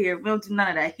want that here. We don't do none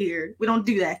of that here. We don't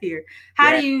do that here.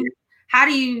 How do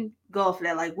you go for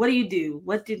that? Like, what do you do?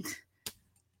 What you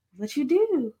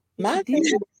do? My thing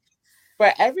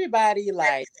for everybody,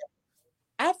 like,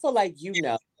 I feel like you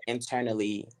know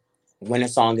internally when a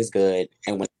song is good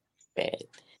and when it's bad.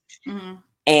 Mm-hmm.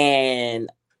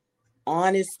 And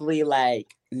honestly,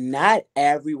 like not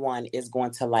everyone is going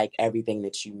to like everything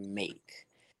that you make.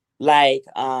 Like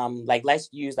let's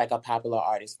use like a popular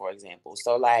artist for example.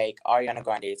 So like Ariana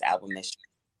Grande's album this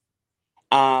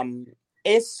um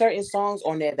it's certain songs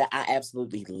on there that I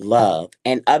absolutely love,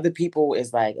 and other people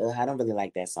is like, ugh, I don't really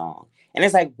like that song. And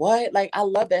it's like, what? Like, I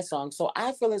love that song. So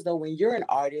I feel as though when you're an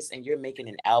artist and you're making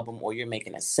an album or you're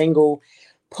making a single,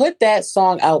 put that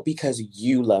song out because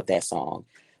you love that song,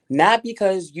 not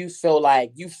because you feel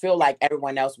like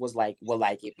everyone else will like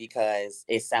it because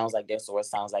it sounds like this or it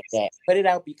sounds like that. Put it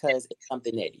out because it's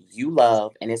something that you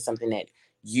love and it's something that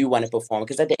you want to perform.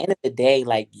 Because at the end of the day,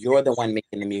 like, you're the one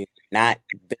making the music, not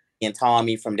Billy and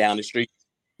Tommy from down the street.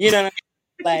 You know what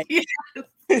I mean?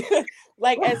 Like,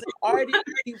 like as an artist,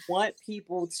 we want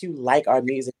people to like our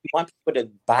music. We want people to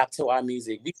bop to our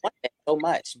music. We want that so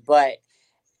much, but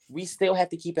we still have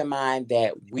to keep in mind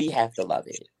that we have to love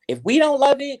it. If we don't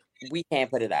love it, we can't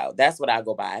put it out. That's what I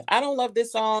go by. If I don't love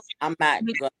this song, I'm not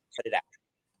gonna put it out.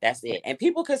 That's it. And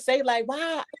people could say like,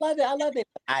 "Wow, I love it,"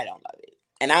 but I don't love it,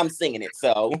 and I'm singing it.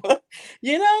 So,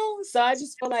 So I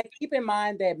just feel like keep in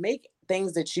mind that make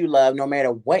things that you love, no matter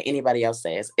what anybody else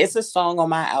says. It's a song on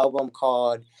my album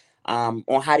called on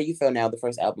How Do You Feel Now, the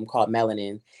first album called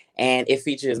Melanin, and it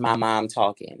features my mom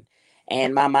talking,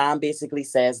 and my mom basically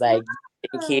says like,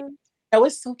 oh,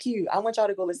 it's so cute. I want y'all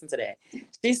to go listen to that.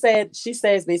 She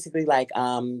says basically like,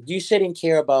 you shouldn't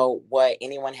care about what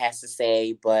anyone has to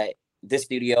say, but the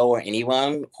studio or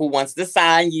anyone who wants to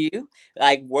sign you,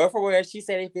 like word for word, she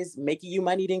said if it's making you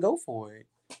money, then go for it.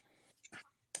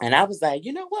 And I was like,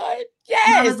 you know what?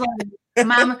 Yes. Mama's like,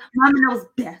 Mama knows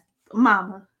best.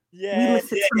 Mama. We Yeah.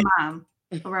 listen to mom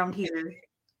around here.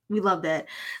 We love that.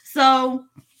 So,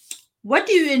 what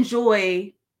do you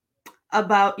enjoy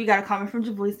about, you got a comment from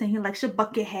Javoy saying he likes your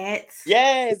bucket hats.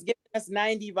 Yes, giving us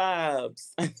 90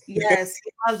 vibes. Yes,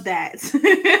 we love that.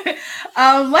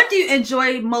 What do you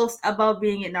enjoy most about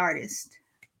being an artist?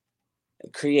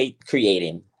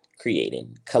 Creating,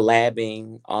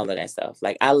 collabing, all of that stuff.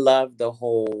 Like, I love the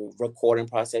whole recording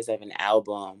process of an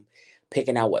album,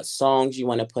 picking out what songs you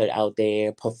want to put out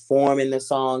there, performing the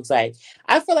songs. Like,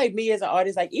 I feel like me as an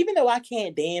artist, like, even though I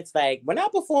can't dance, like when I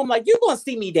perform, like, you're gonna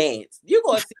see me dance. You're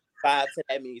gonna see me vibe to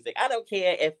that music. I don't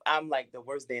care if I'm like the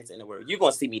worst dancer in the world. You're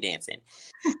gonna see me dancing.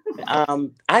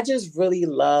 I just really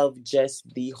love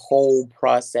just the whole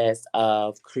process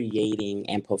of creating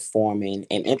and performing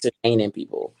and entertaining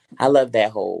people. I love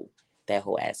that whole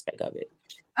aspect of it.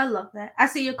 I love that. I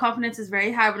see your confidence is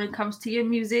very high when it comes to your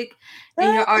music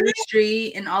and your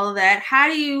artistry and all of that.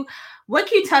 What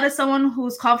can you tell to someone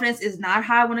whose confidence is not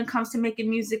high when it comes to making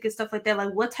music and stuff like that?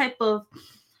 Like, what type of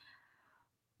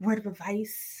word of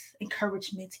advice,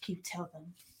 encouragement can you tell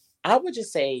them? I would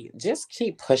just say, just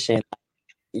keep pushing.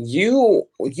 You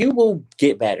will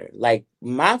get better. Like,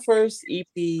 my first EP,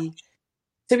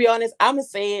 to be honest, I'm gonna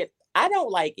say it. I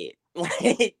don't like it.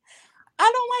 Like,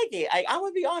 I don't like it. I'm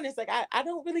gonna be honest. Like, I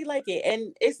don't really like it.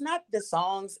 And it's not the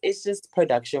songs, it's just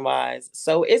production wise.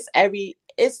 So it's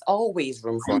always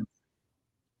room for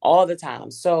all the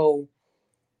time. So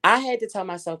I had to tell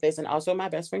myself this, and also my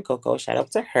best friend Coco, shout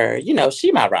out to her.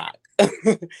 She my rock.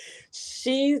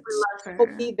 She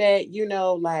told me that,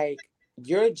 like,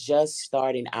 you're just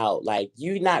starting out. Like,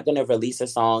 you're not gonna release a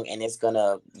song and it's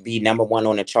gonna be number one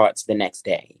on the charts the next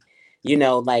day.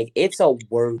 Like, it's a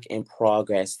work in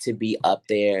progress to be up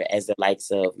there as the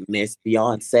likes of Miss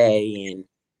Beyonce and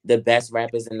the best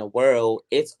rappers in the world.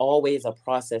 It's always a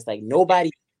process. Like,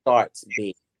 nobody starts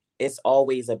big. It's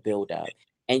always a build up.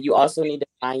 And you also need to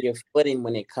find your footing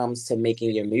when it comes to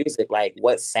making your music. Like,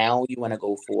 what sound you want to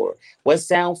go for, what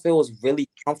sound feels really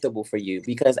comfortable for you,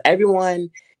 because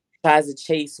everyone tries to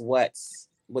chase what's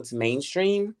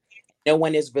mainstream. No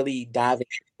one is really diving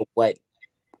into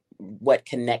what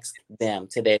connects them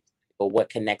to their, or what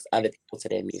connects other people to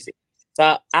their music.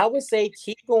 So I would say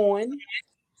keep going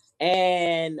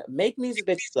and make music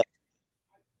that you love.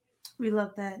 We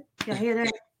love that. Y'all hear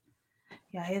that?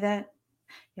 Y'all hear that?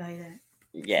 Y'all hear that?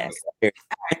 Yes.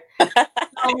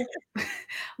 So,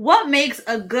 what makes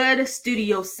a good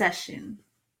studio session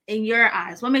in your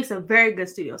eyes? What makes a very good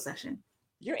studio session?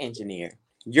 You're engineer.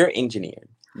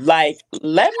 Like,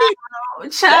 let me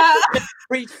just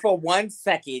preach for 1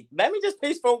 second. Let me just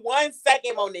preach for 1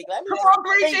 second, Monique. Let me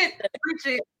preach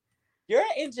it. Your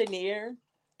engineer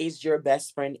is your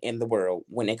best friend in the world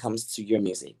when it comes to your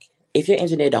music. If your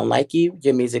engineer don't like you,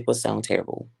 your music will sound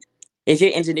terrible. If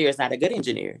your engineer is not a good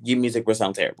engineer, your music will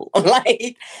sound terrible.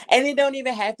 Like, and it don't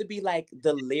even have to be like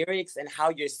the lyrics and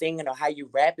how you're singing or how you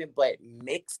rapping, but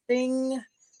mixing.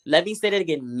 Let me say that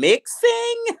again.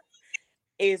 Mixing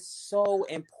is so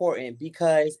important,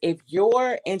 because if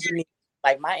your engineer,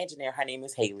 like my engineer, her name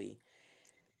is Haley.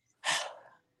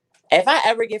 if I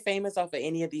ever get famous off of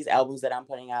any of these albums that I'm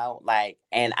putting out, like,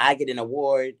 and I get an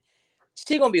award,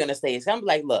 she gonna be on the stage. I'm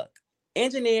like, look,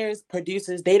 engineers,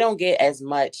 producers, they don't get as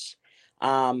much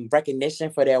recognition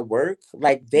for their work.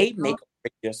 Like, they make or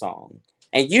break your song.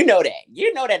 And you know that.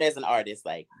 You know that as an artist,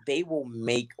 like, they will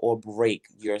make or break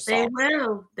your They song.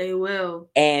 will. They will.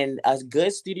 And a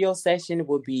good studio session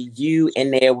would be you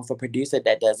in there with a producer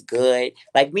that does good.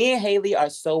 Like, me and Haley are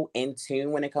so in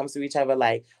tune when it comes to each other.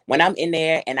 Like, when I'm in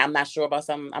there and I'm not sure about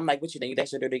something, I'm like, what you think? You think I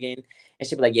should do it again? And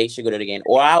she'll be like, yeah, you should go do it again.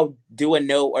 Or I'll do a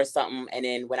note or something. And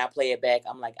then when I play it back,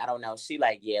 I'm like, I don't know. She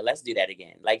like, yeah, let's do that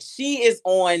again. Like, she is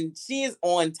on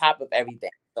top of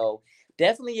everything. So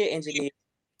definitely your engineer.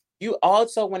 You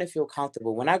also want to feel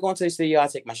comfortable. When I go into the studio, I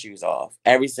take my shoes off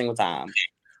every single time.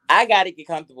 I gotta get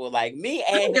comfortable. Like, me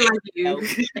and him, we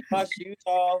take our shoes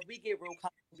off. We get real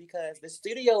comfortable because the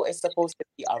studio is supposed to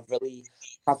be a really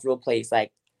comfortable place.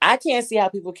 Like, I can't see how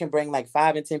people can bring like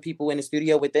 5 and 10 people in the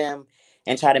studio with them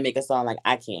and try to make a song. Like,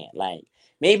 I can't. Like,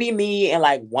 maybe me and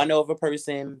like one other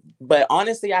person, but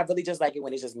honestly, I really just like it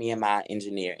when it's just me and my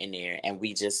engineer in there and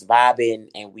we just vibing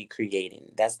and we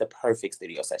creating. That's the perfect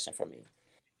studio session for me.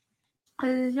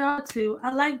 Y'all too.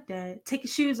 I like that. Take your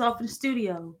shoes off in the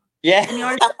studio. Yeah. And you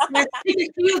already take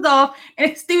your shoes off in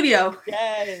the studio.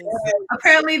 Yes.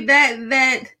 Apparently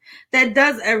that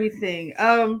does everything.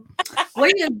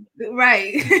 What are your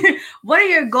right? What are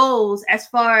your goals as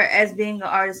far as being an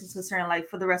artist is concerned, like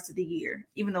for the rest of the year,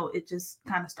 even though it just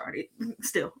kind of started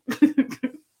still?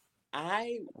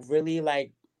 I really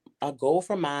like a goal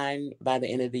for mine by the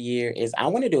end of the year is I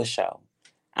want to do a show.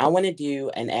 I want to do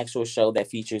an actual show that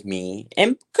features me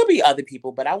and could be other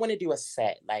people, but I want to do a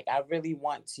set. Like, I really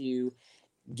want to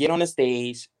get on a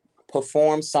stage,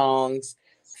 perform songs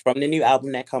from the new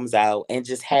album that comes out, and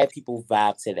just have people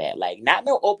vibe to that. Like, not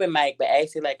no open mic, but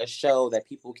actually like a show that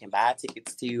people can buy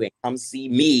tickets to and come see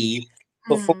me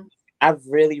perform. I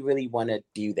really, really want to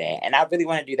do that. And I really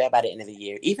want to do that by the end of the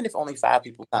year. Even if only 5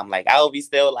 people come, like, I will be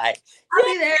still like, I'll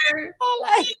be there.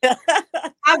 Like,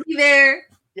 I'll be there.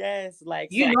 Yes, like,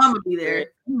 you know I'm gonna be there.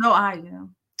 You know I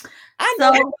am. I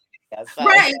know. So,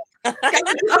 right. I'm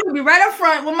gonna be right up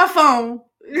front with my phone.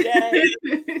 Yes.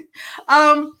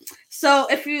 So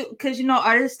if you, because you know,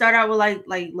 artists start out with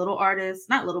like little artists,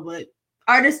 not little, but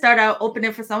artists start out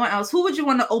opening for someone else. Who would you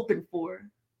want to open for?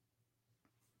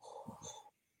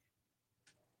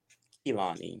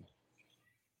 Kehlani.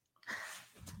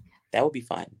 That would be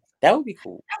fun. That would be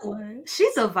cool.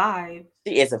 She's a vibe.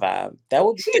 She is a vibe. That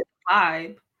would be. She's a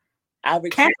vibe. I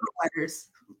would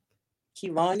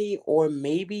Kehlani, or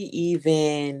maybe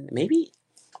even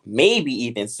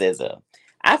SZA.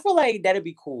 I feel like that'd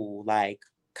be cool. Like,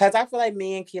 cause I feel like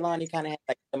me and Kehlani kind of have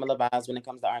like similar vibes when it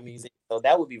comes to our music. So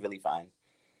that would be really fun.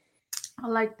 I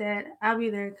like that. I'll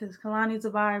be there because Kehlani's a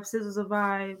vibe, SZA's a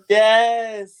vibe.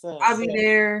 Yes. I'll be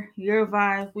there. You're a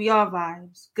vibe. We all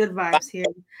vibes. Good vibes here.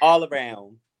 All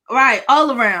around. Right.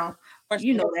 All around.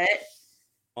 You know that.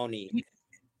 Monique.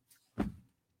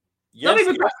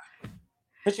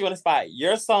 Put you on the spot.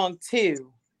 Your song 2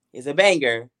 is a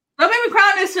banger. Don't make me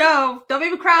cry on this show. Don't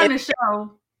make me cry on this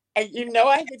show. And you know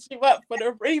I hit you up for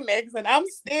the remix, and I'm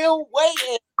still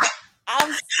waiting.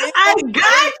 I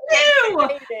got you.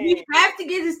 We have to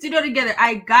get the studio together.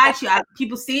 I got you.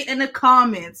 People see it in the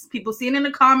comments. People see it in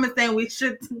the comments saying we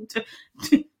should.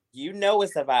 You know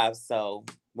it's a vibe. So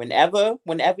whenever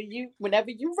you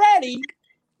ready,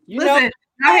 listen.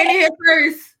 Y'all heard it here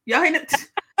first. Y'all heard it.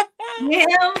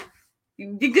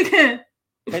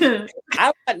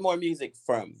 I want more music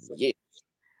from you.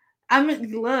 I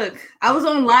mean, look, I was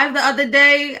on live the other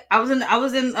day. I was in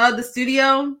the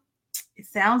studio. It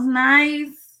sounds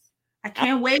nice. I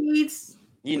can't wait.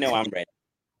 You know I'm ready.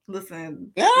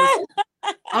 Listen. All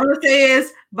I'm gonna say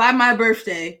is by my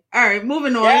birthday. All right,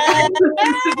 moving on. Yeah.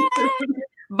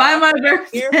 By my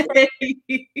birthday.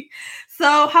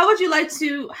 So how would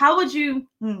you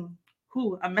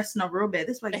I'm messing up real bad.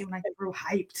 This is why you like real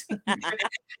hyped.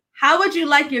 How would you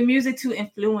like your music to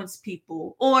influence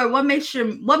people? Or what makes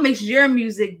your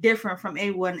music different from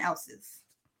anyone else's?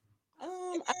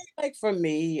 I like, for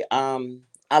me, a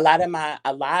lot of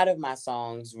my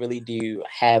songs really do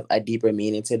have a deeper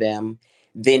meaning to them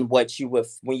than what you would,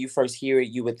 when you first hear it,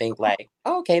 you would think like,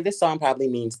 oh, okay, this song probably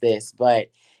means this. But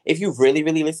if you really,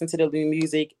 really listen to the new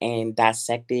music and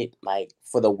dissect it, like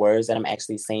for the words that I'm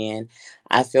actually saying,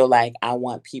 I feel like I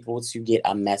want people to get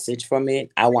a message from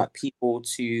it. I want people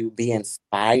to be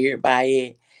inspired by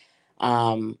it.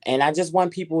 And I just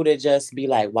want people to just be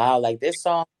like, wow, like this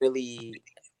song really,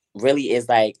 really is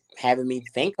like having me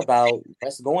think about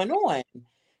what's going on.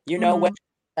 You know,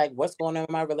 what's going on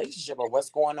in my relationship, or what's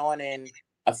going on in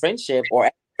a friendship or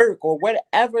work or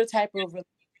whatever type of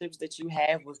relationships that you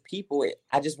have with people.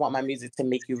 I just want my music to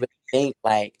make you really think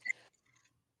like,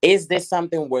 is this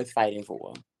something worth fighting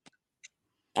for?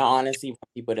 I honestly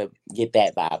want people to get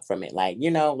that vibe from it. Like,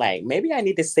 like maybe I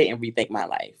need to sit and rethink my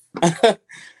life.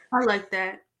 I like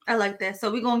that. I like that.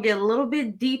 So we're gonna get a little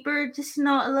bit deeper, just a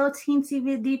little teensy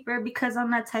bit deeper, because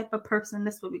I'm that type of person.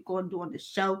 That's what we're gonna do on the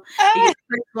show. You're the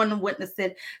first one to witness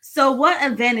it. So, what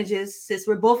advantages, since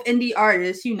we're both indie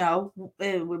artists,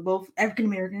 we're both African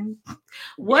American.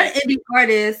 What indie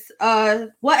artists?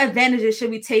 What advantages should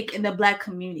we take in the Black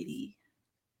community?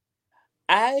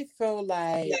 I feel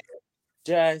like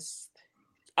just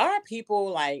our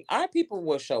people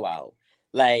will show out.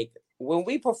 Like when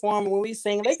we perform, when we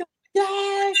sing, they go,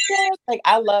 yes, yes. Like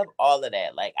I love all of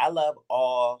that. Like I love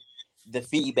all the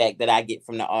feedback that I get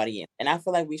from the audience. And I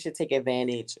feel like we should take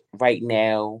advantage right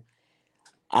now,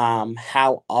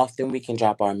 how often we can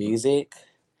drop our music,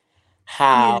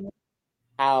 how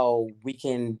we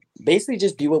can basically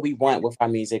just do what we want with our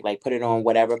music, like put it on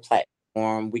whatever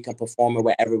platform, we can perform it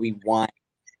wherever we want.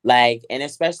 Like, and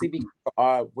especially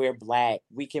because we're Black,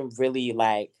 we can really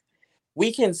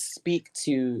we can speak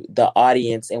to the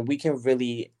audience and we can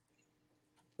really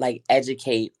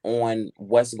educate on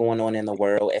what's going on in the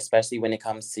world, especially when it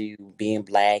comes to being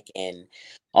Black and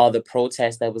all the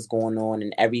protests that was going on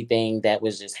and everything that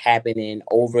was just happening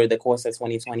over the course of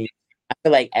 2020. I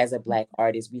feel like as a Black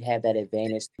artist, we have that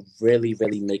advantage to really,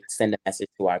 really send a message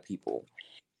to our people.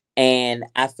 And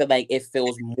I feel like it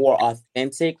feels more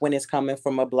authentic when it's coming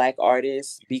from a Black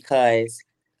artist because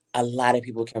a lot of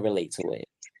people can relate to it.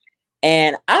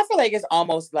 And I feel like it's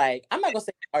almost like, I'm not going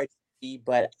to say artsy,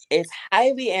 but it's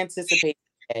highly anticipated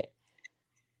that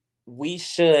we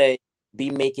should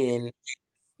be making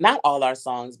not all our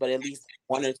songs, but at least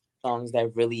one or two songs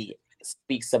that really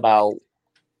speaks about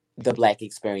the Black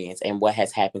experience and what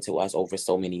has happened to us over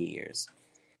so many years.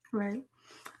 Right.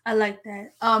 I like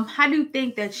that. How do you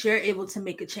think that you're able to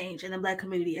make a change in the Black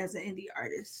community as an indie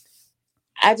artist?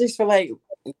 I just feel like,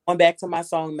 going back to my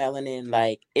song Melanin,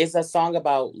 like it's a song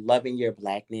about loving your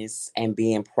Blackness and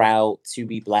being proud to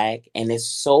be Black. And there's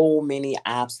so many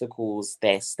obstacles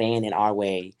that stand in our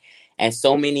way and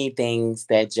so many things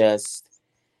that just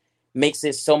makes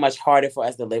it so much harder for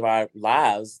us to live our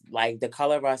lives. Like the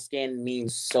color of our skin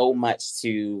means so much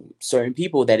to certain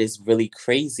people that is really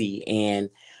crazy.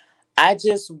 And I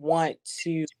just want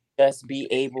to just be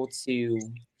able to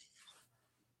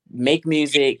make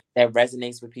music that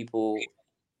resonates with people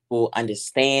who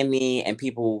understand me and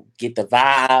people get the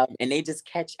vibe and they just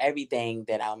catch everything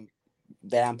that I'm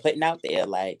putting out there.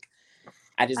 Like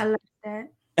I like that.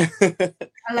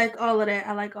 I like all of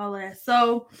that.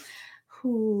 So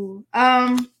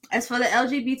as for the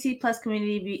LGBT plus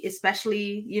community,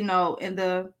 especially, in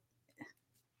the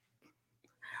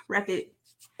rap it.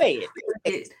 Say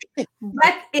it.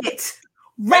 Rap it.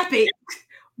 Rap it.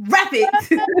 Rap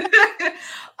it.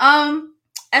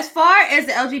 As far as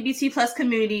the LGBT plus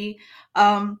community,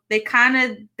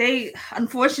 they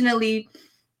unfortunately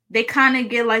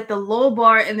get like the low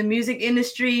bar in the music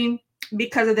industry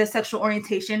because of their sexual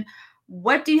orientation.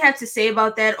 What do you have to say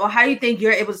about that, or how do you think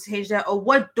you're able to change that, or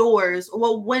what doors or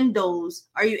what windows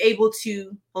are you able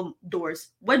to doors?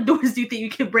 What doors do you think you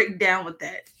can break down with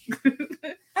that?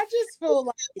 I just feel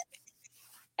like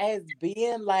as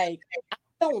being like, I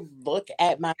don't look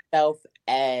at myself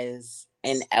as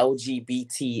an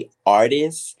LGBT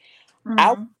artist. Mm-hmm.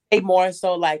 I would say more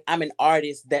so like I'm an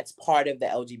artist that's part of the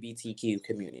LGBTQ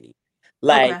community.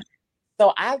 Like, okay.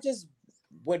 So I just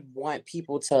would want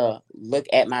people to look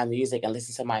at my music and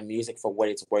listen to my music for what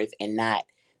it's worth and not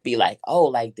be like, oh,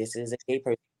 like this is a gay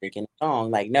person making a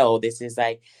song. Like, no, this is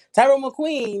like Tyrone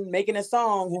Mcqueen making a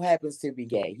song who happens to be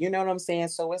gay. You know what I'm saying?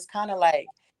 So it's kind of like,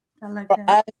 for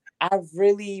us, I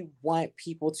really want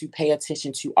people to pay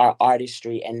attention to our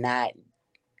artistry and not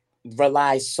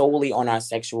rely solely on our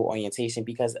sexual orientation,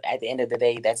 because at the end of the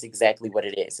day, that's exactly what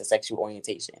it is, a sexual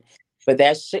orientation. But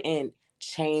that shouldn't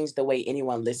change the way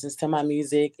anyone listens to my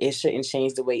music. It shouldn't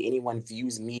change the way anyone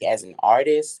views me as an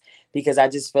artist, because I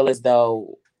just feel as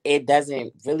though it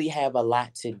doesn't really have a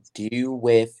lot to do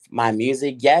with my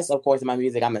music. Yes, of course, in my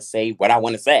music, I'm going to say what I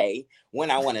want to say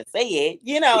when I want to say it,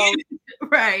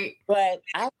 Right. But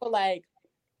I feel like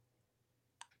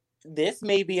this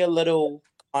may be a little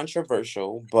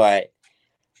controversial, but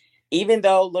even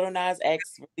though Lil Nas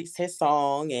X released his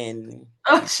song and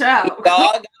child.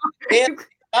 Dog, I've been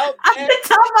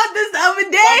talking about this the other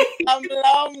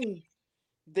day.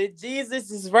 The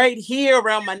Jesus is right here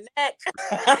around my neck.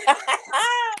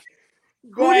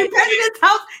 Who the president's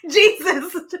house?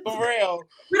 Jesus. For real.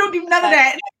 We don't do none of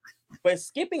that. But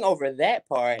skipping over that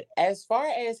part, as far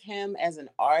as him as an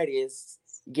artist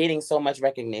getting so much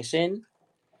recognition,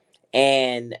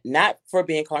 and not for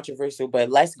being controversial, but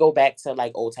let's go back to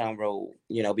like Old Town Road,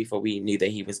 before we knew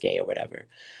that he was gay or whatever.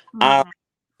 Um,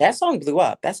 that song blew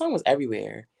up. That song was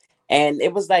everywhere. And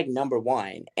it was like number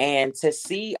one. And to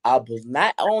see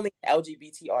not only an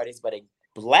LGBT artist, but a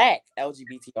Black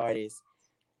LGBT artist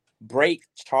break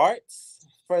charts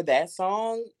for that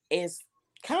song is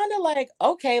kind of like,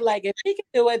 okay, like if he can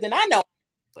do it, then I know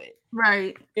it.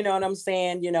 Right. You know what I'm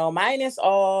saying? Minus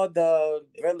all the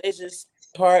religious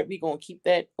part, we gonna keep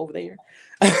that over there.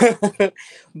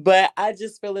 But I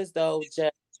just feel as though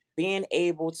just being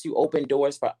able to open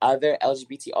doors for other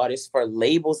LGBT artists, for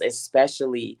labels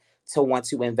especially, to want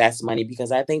to invest money,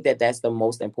 because I think that that's the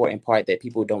most important part that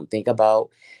people don't think about.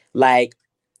 Like,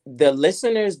 the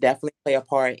listeners definitely play a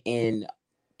part in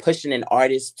pushing an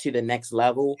artist to the next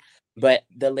level, but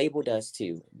the label does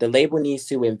too. The label needs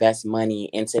to invest money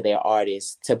into their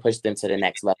artists to push them to the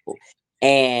next level.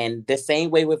 And the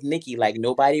same way with Nicki, like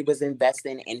nobody was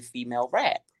investing in female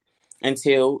rap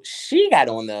until she got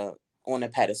on the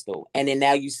pedestal. And then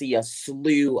now you see a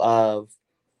slew of,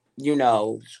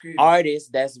 artists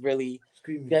that's really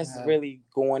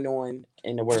going on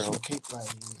in the world.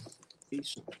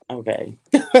 Okay.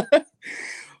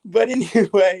 But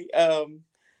anyway,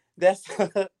 that's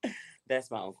that's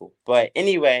my uncle. But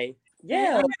anyway,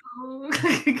 yeah.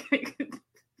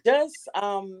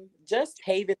 Just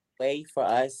paving the way for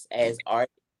us as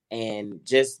artists, and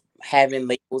just having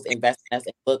labels invest in us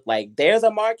and look like there's a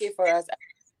market for us as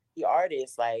the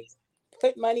artists. Like,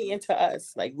 put money into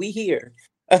us. Like, we here.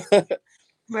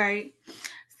 Right.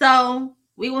 So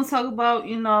we want to talk about,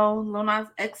 Lil Nas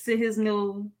X in his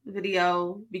new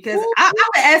video, because I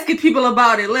was asking people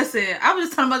about it. Listen, I was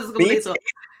just talking about this later.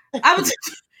 I was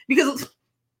because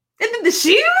isn't the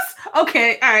shoes?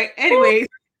 Okay, all right. Anyways,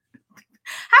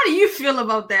 how do you feel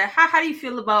about that? How do you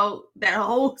feel about that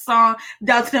whole song,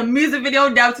 down to the music video,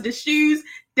 down to the shoes,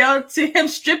 down to him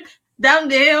stripped, down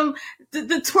to him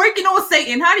the twerking on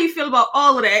Satan? How do you feel about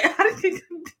all of that?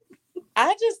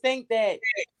 I just think that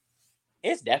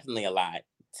it's definitely a lot.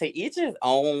 To each his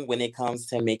own when it comes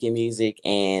to making music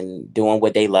and doing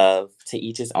what they love. To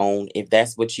each his own. If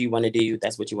that's what you want to do,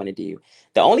 that's what you want to do.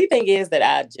 The only thing is that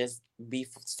I just be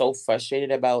so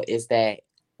frustrated about is that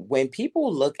when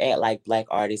people look at like Black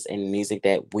artists and music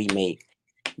that we make,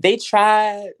 they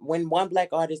try, when one Black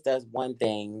artist does one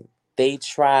thing, they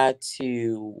try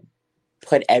to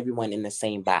put everyone in the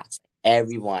same box.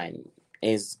 Everyone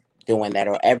is doing that,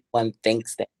 or everyone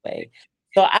thinks that way.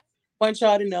 So I want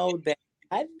y'all to know that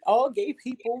all gay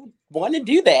people want to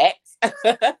do that.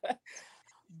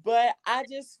 But I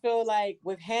just feel like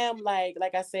with him, like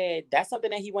I said, that's something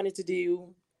that he wanted to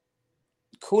do.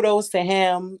 Kudos to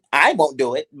him. I won't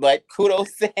do it, but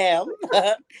kudos to him.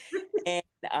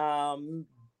 And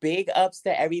big ups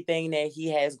to everything that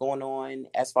he has going on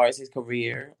as far as his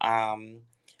career.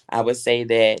 I would say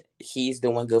that he's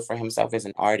doing good for himself as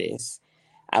an artist,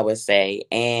 I would say.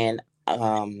 And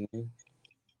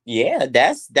yeah,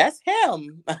 that's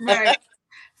him. Right.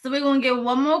 So we're gonna get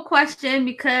one more question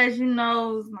because it's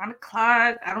 9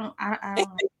 o'clock. I don't like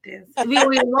this. We're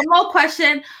gonna get one more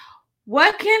question.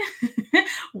 What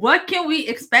can we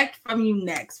expect from you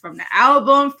next? From the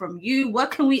album, from you?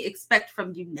 What can we expect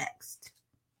from you next?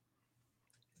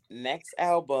 Next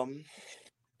album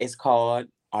is called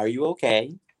Are You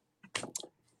Okay?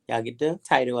 Y'all get the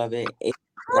title of it.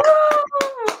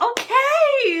 Okay.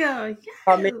 Yes.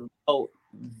 Coming out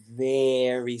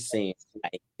very soon.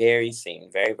 Like very soon.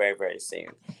 Very, very, very soon.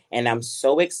 And I'm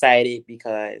so excited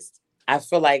because I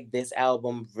feel like this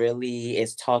album really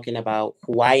is talking about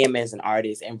who I am as an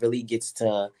artist and really gets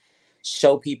to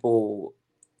show people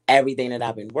everything that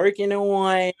I've been working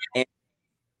on and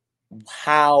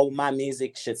how my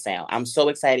music should sound. I'm so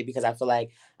excited because I feel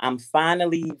like I'm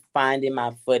finally finding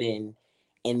my footing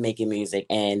in making music,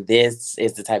 and this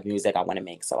is the type of music I want to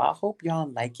make. So I hope y'all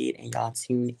like it and y'all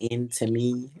tune in to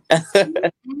me.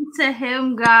 To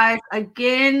him, guys.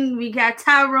 Again, we got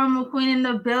Tyrone Mcqueen in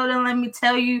the building. Let me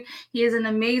tell you, he is an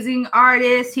amazing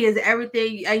artist. He is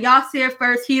everything. Y'all see it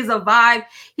first. He is a vibe.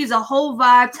 He's a whole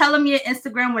vibe. Tell him your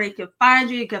Instagram where they can find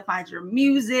you. You can find your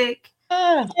music.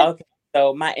 Okay.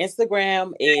 So my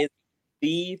Instagram is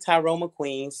the Tyrone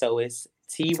Mcqueen. So it's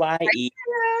TYE.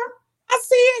 I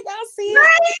see it. Y'all see it.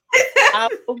 Right.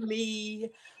 Follow me.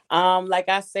 Like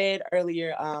I said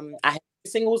earlier, I have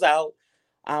singles out.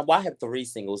 I have 3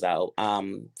 singles out.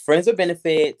 Friends with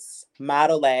Benefits,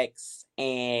 Model X,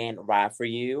 and Ride for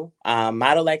You.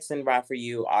 Model X and Ride for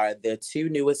You are the 2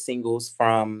 newest singles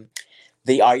from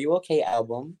the Are You Okay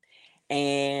album.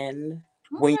 And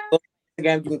when you look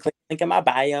Instagram, you can click the link in my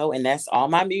bio, and that's all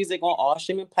my music on all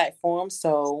streaming platforms.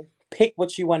 So pick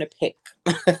what you want to pick.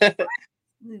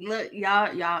 Look,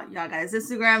 y'all got his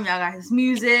Instagram, y'all got his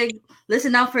music.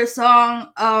 Listen out for his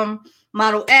song,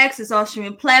 Model X. It's all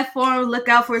streaming platforms. Look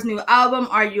out for his new album,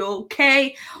 Are You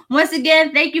Okay? Once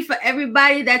again, thank you for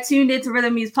everybody that tuned in to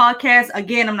Rhythm Muse podcast.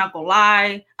 Again, I'm not gonna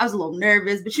lie, I was a little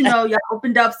nervous, but y'all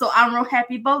opened up, so I'm real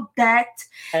happy about that.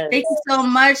 Thank you so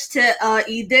much to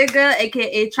Edigga,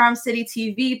 aka Charm City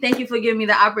TV. Thank you for giving me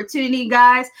the opportunity,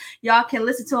 guys. Y'all can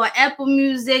listen to our Apple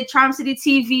Music, Charm City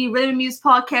TV,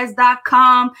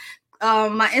 rhythmmusepodcast.com.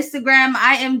 My Instagram,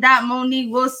 I am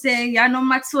Monique Wilson. Y'all know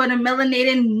my Twitter,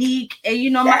 Melanated Neek, and you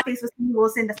know my Facebook,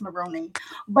 Wilson. That's my real name.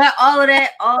 But all of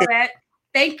that.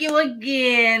 Thank you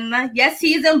again. Yes,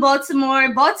 he's in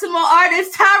Baltimore. Baltimore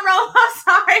artist Tyrone. I'm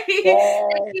sorry. Yes.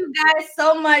 Thank you guys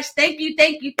so much. Thank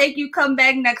you. Come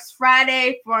back next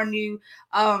Friday for a new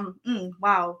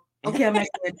wow. Okay, I'm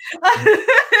excited.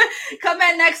 Come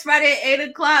back next Friday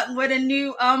at 8:00 with a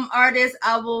new artist.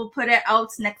 I will put it out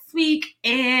next week,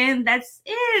 and that's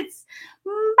it.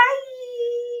 Bye.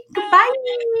 Goodbye.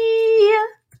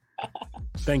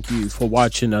 Thank you for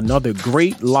watching another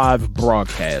great live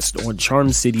broadcast on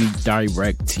Charm City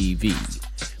Direct TV.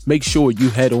 Make sure you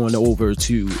head on over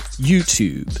to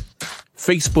YouTube,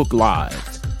 Facebook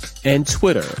Live, and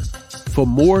Twitter for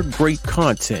more great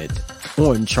content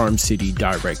on Charm City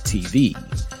Direct TV.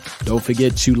 Don't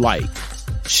forget to like,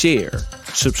 share,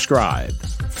 subscribe,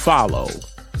 follow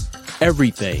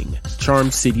everything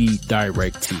Charm City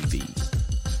Direct TV.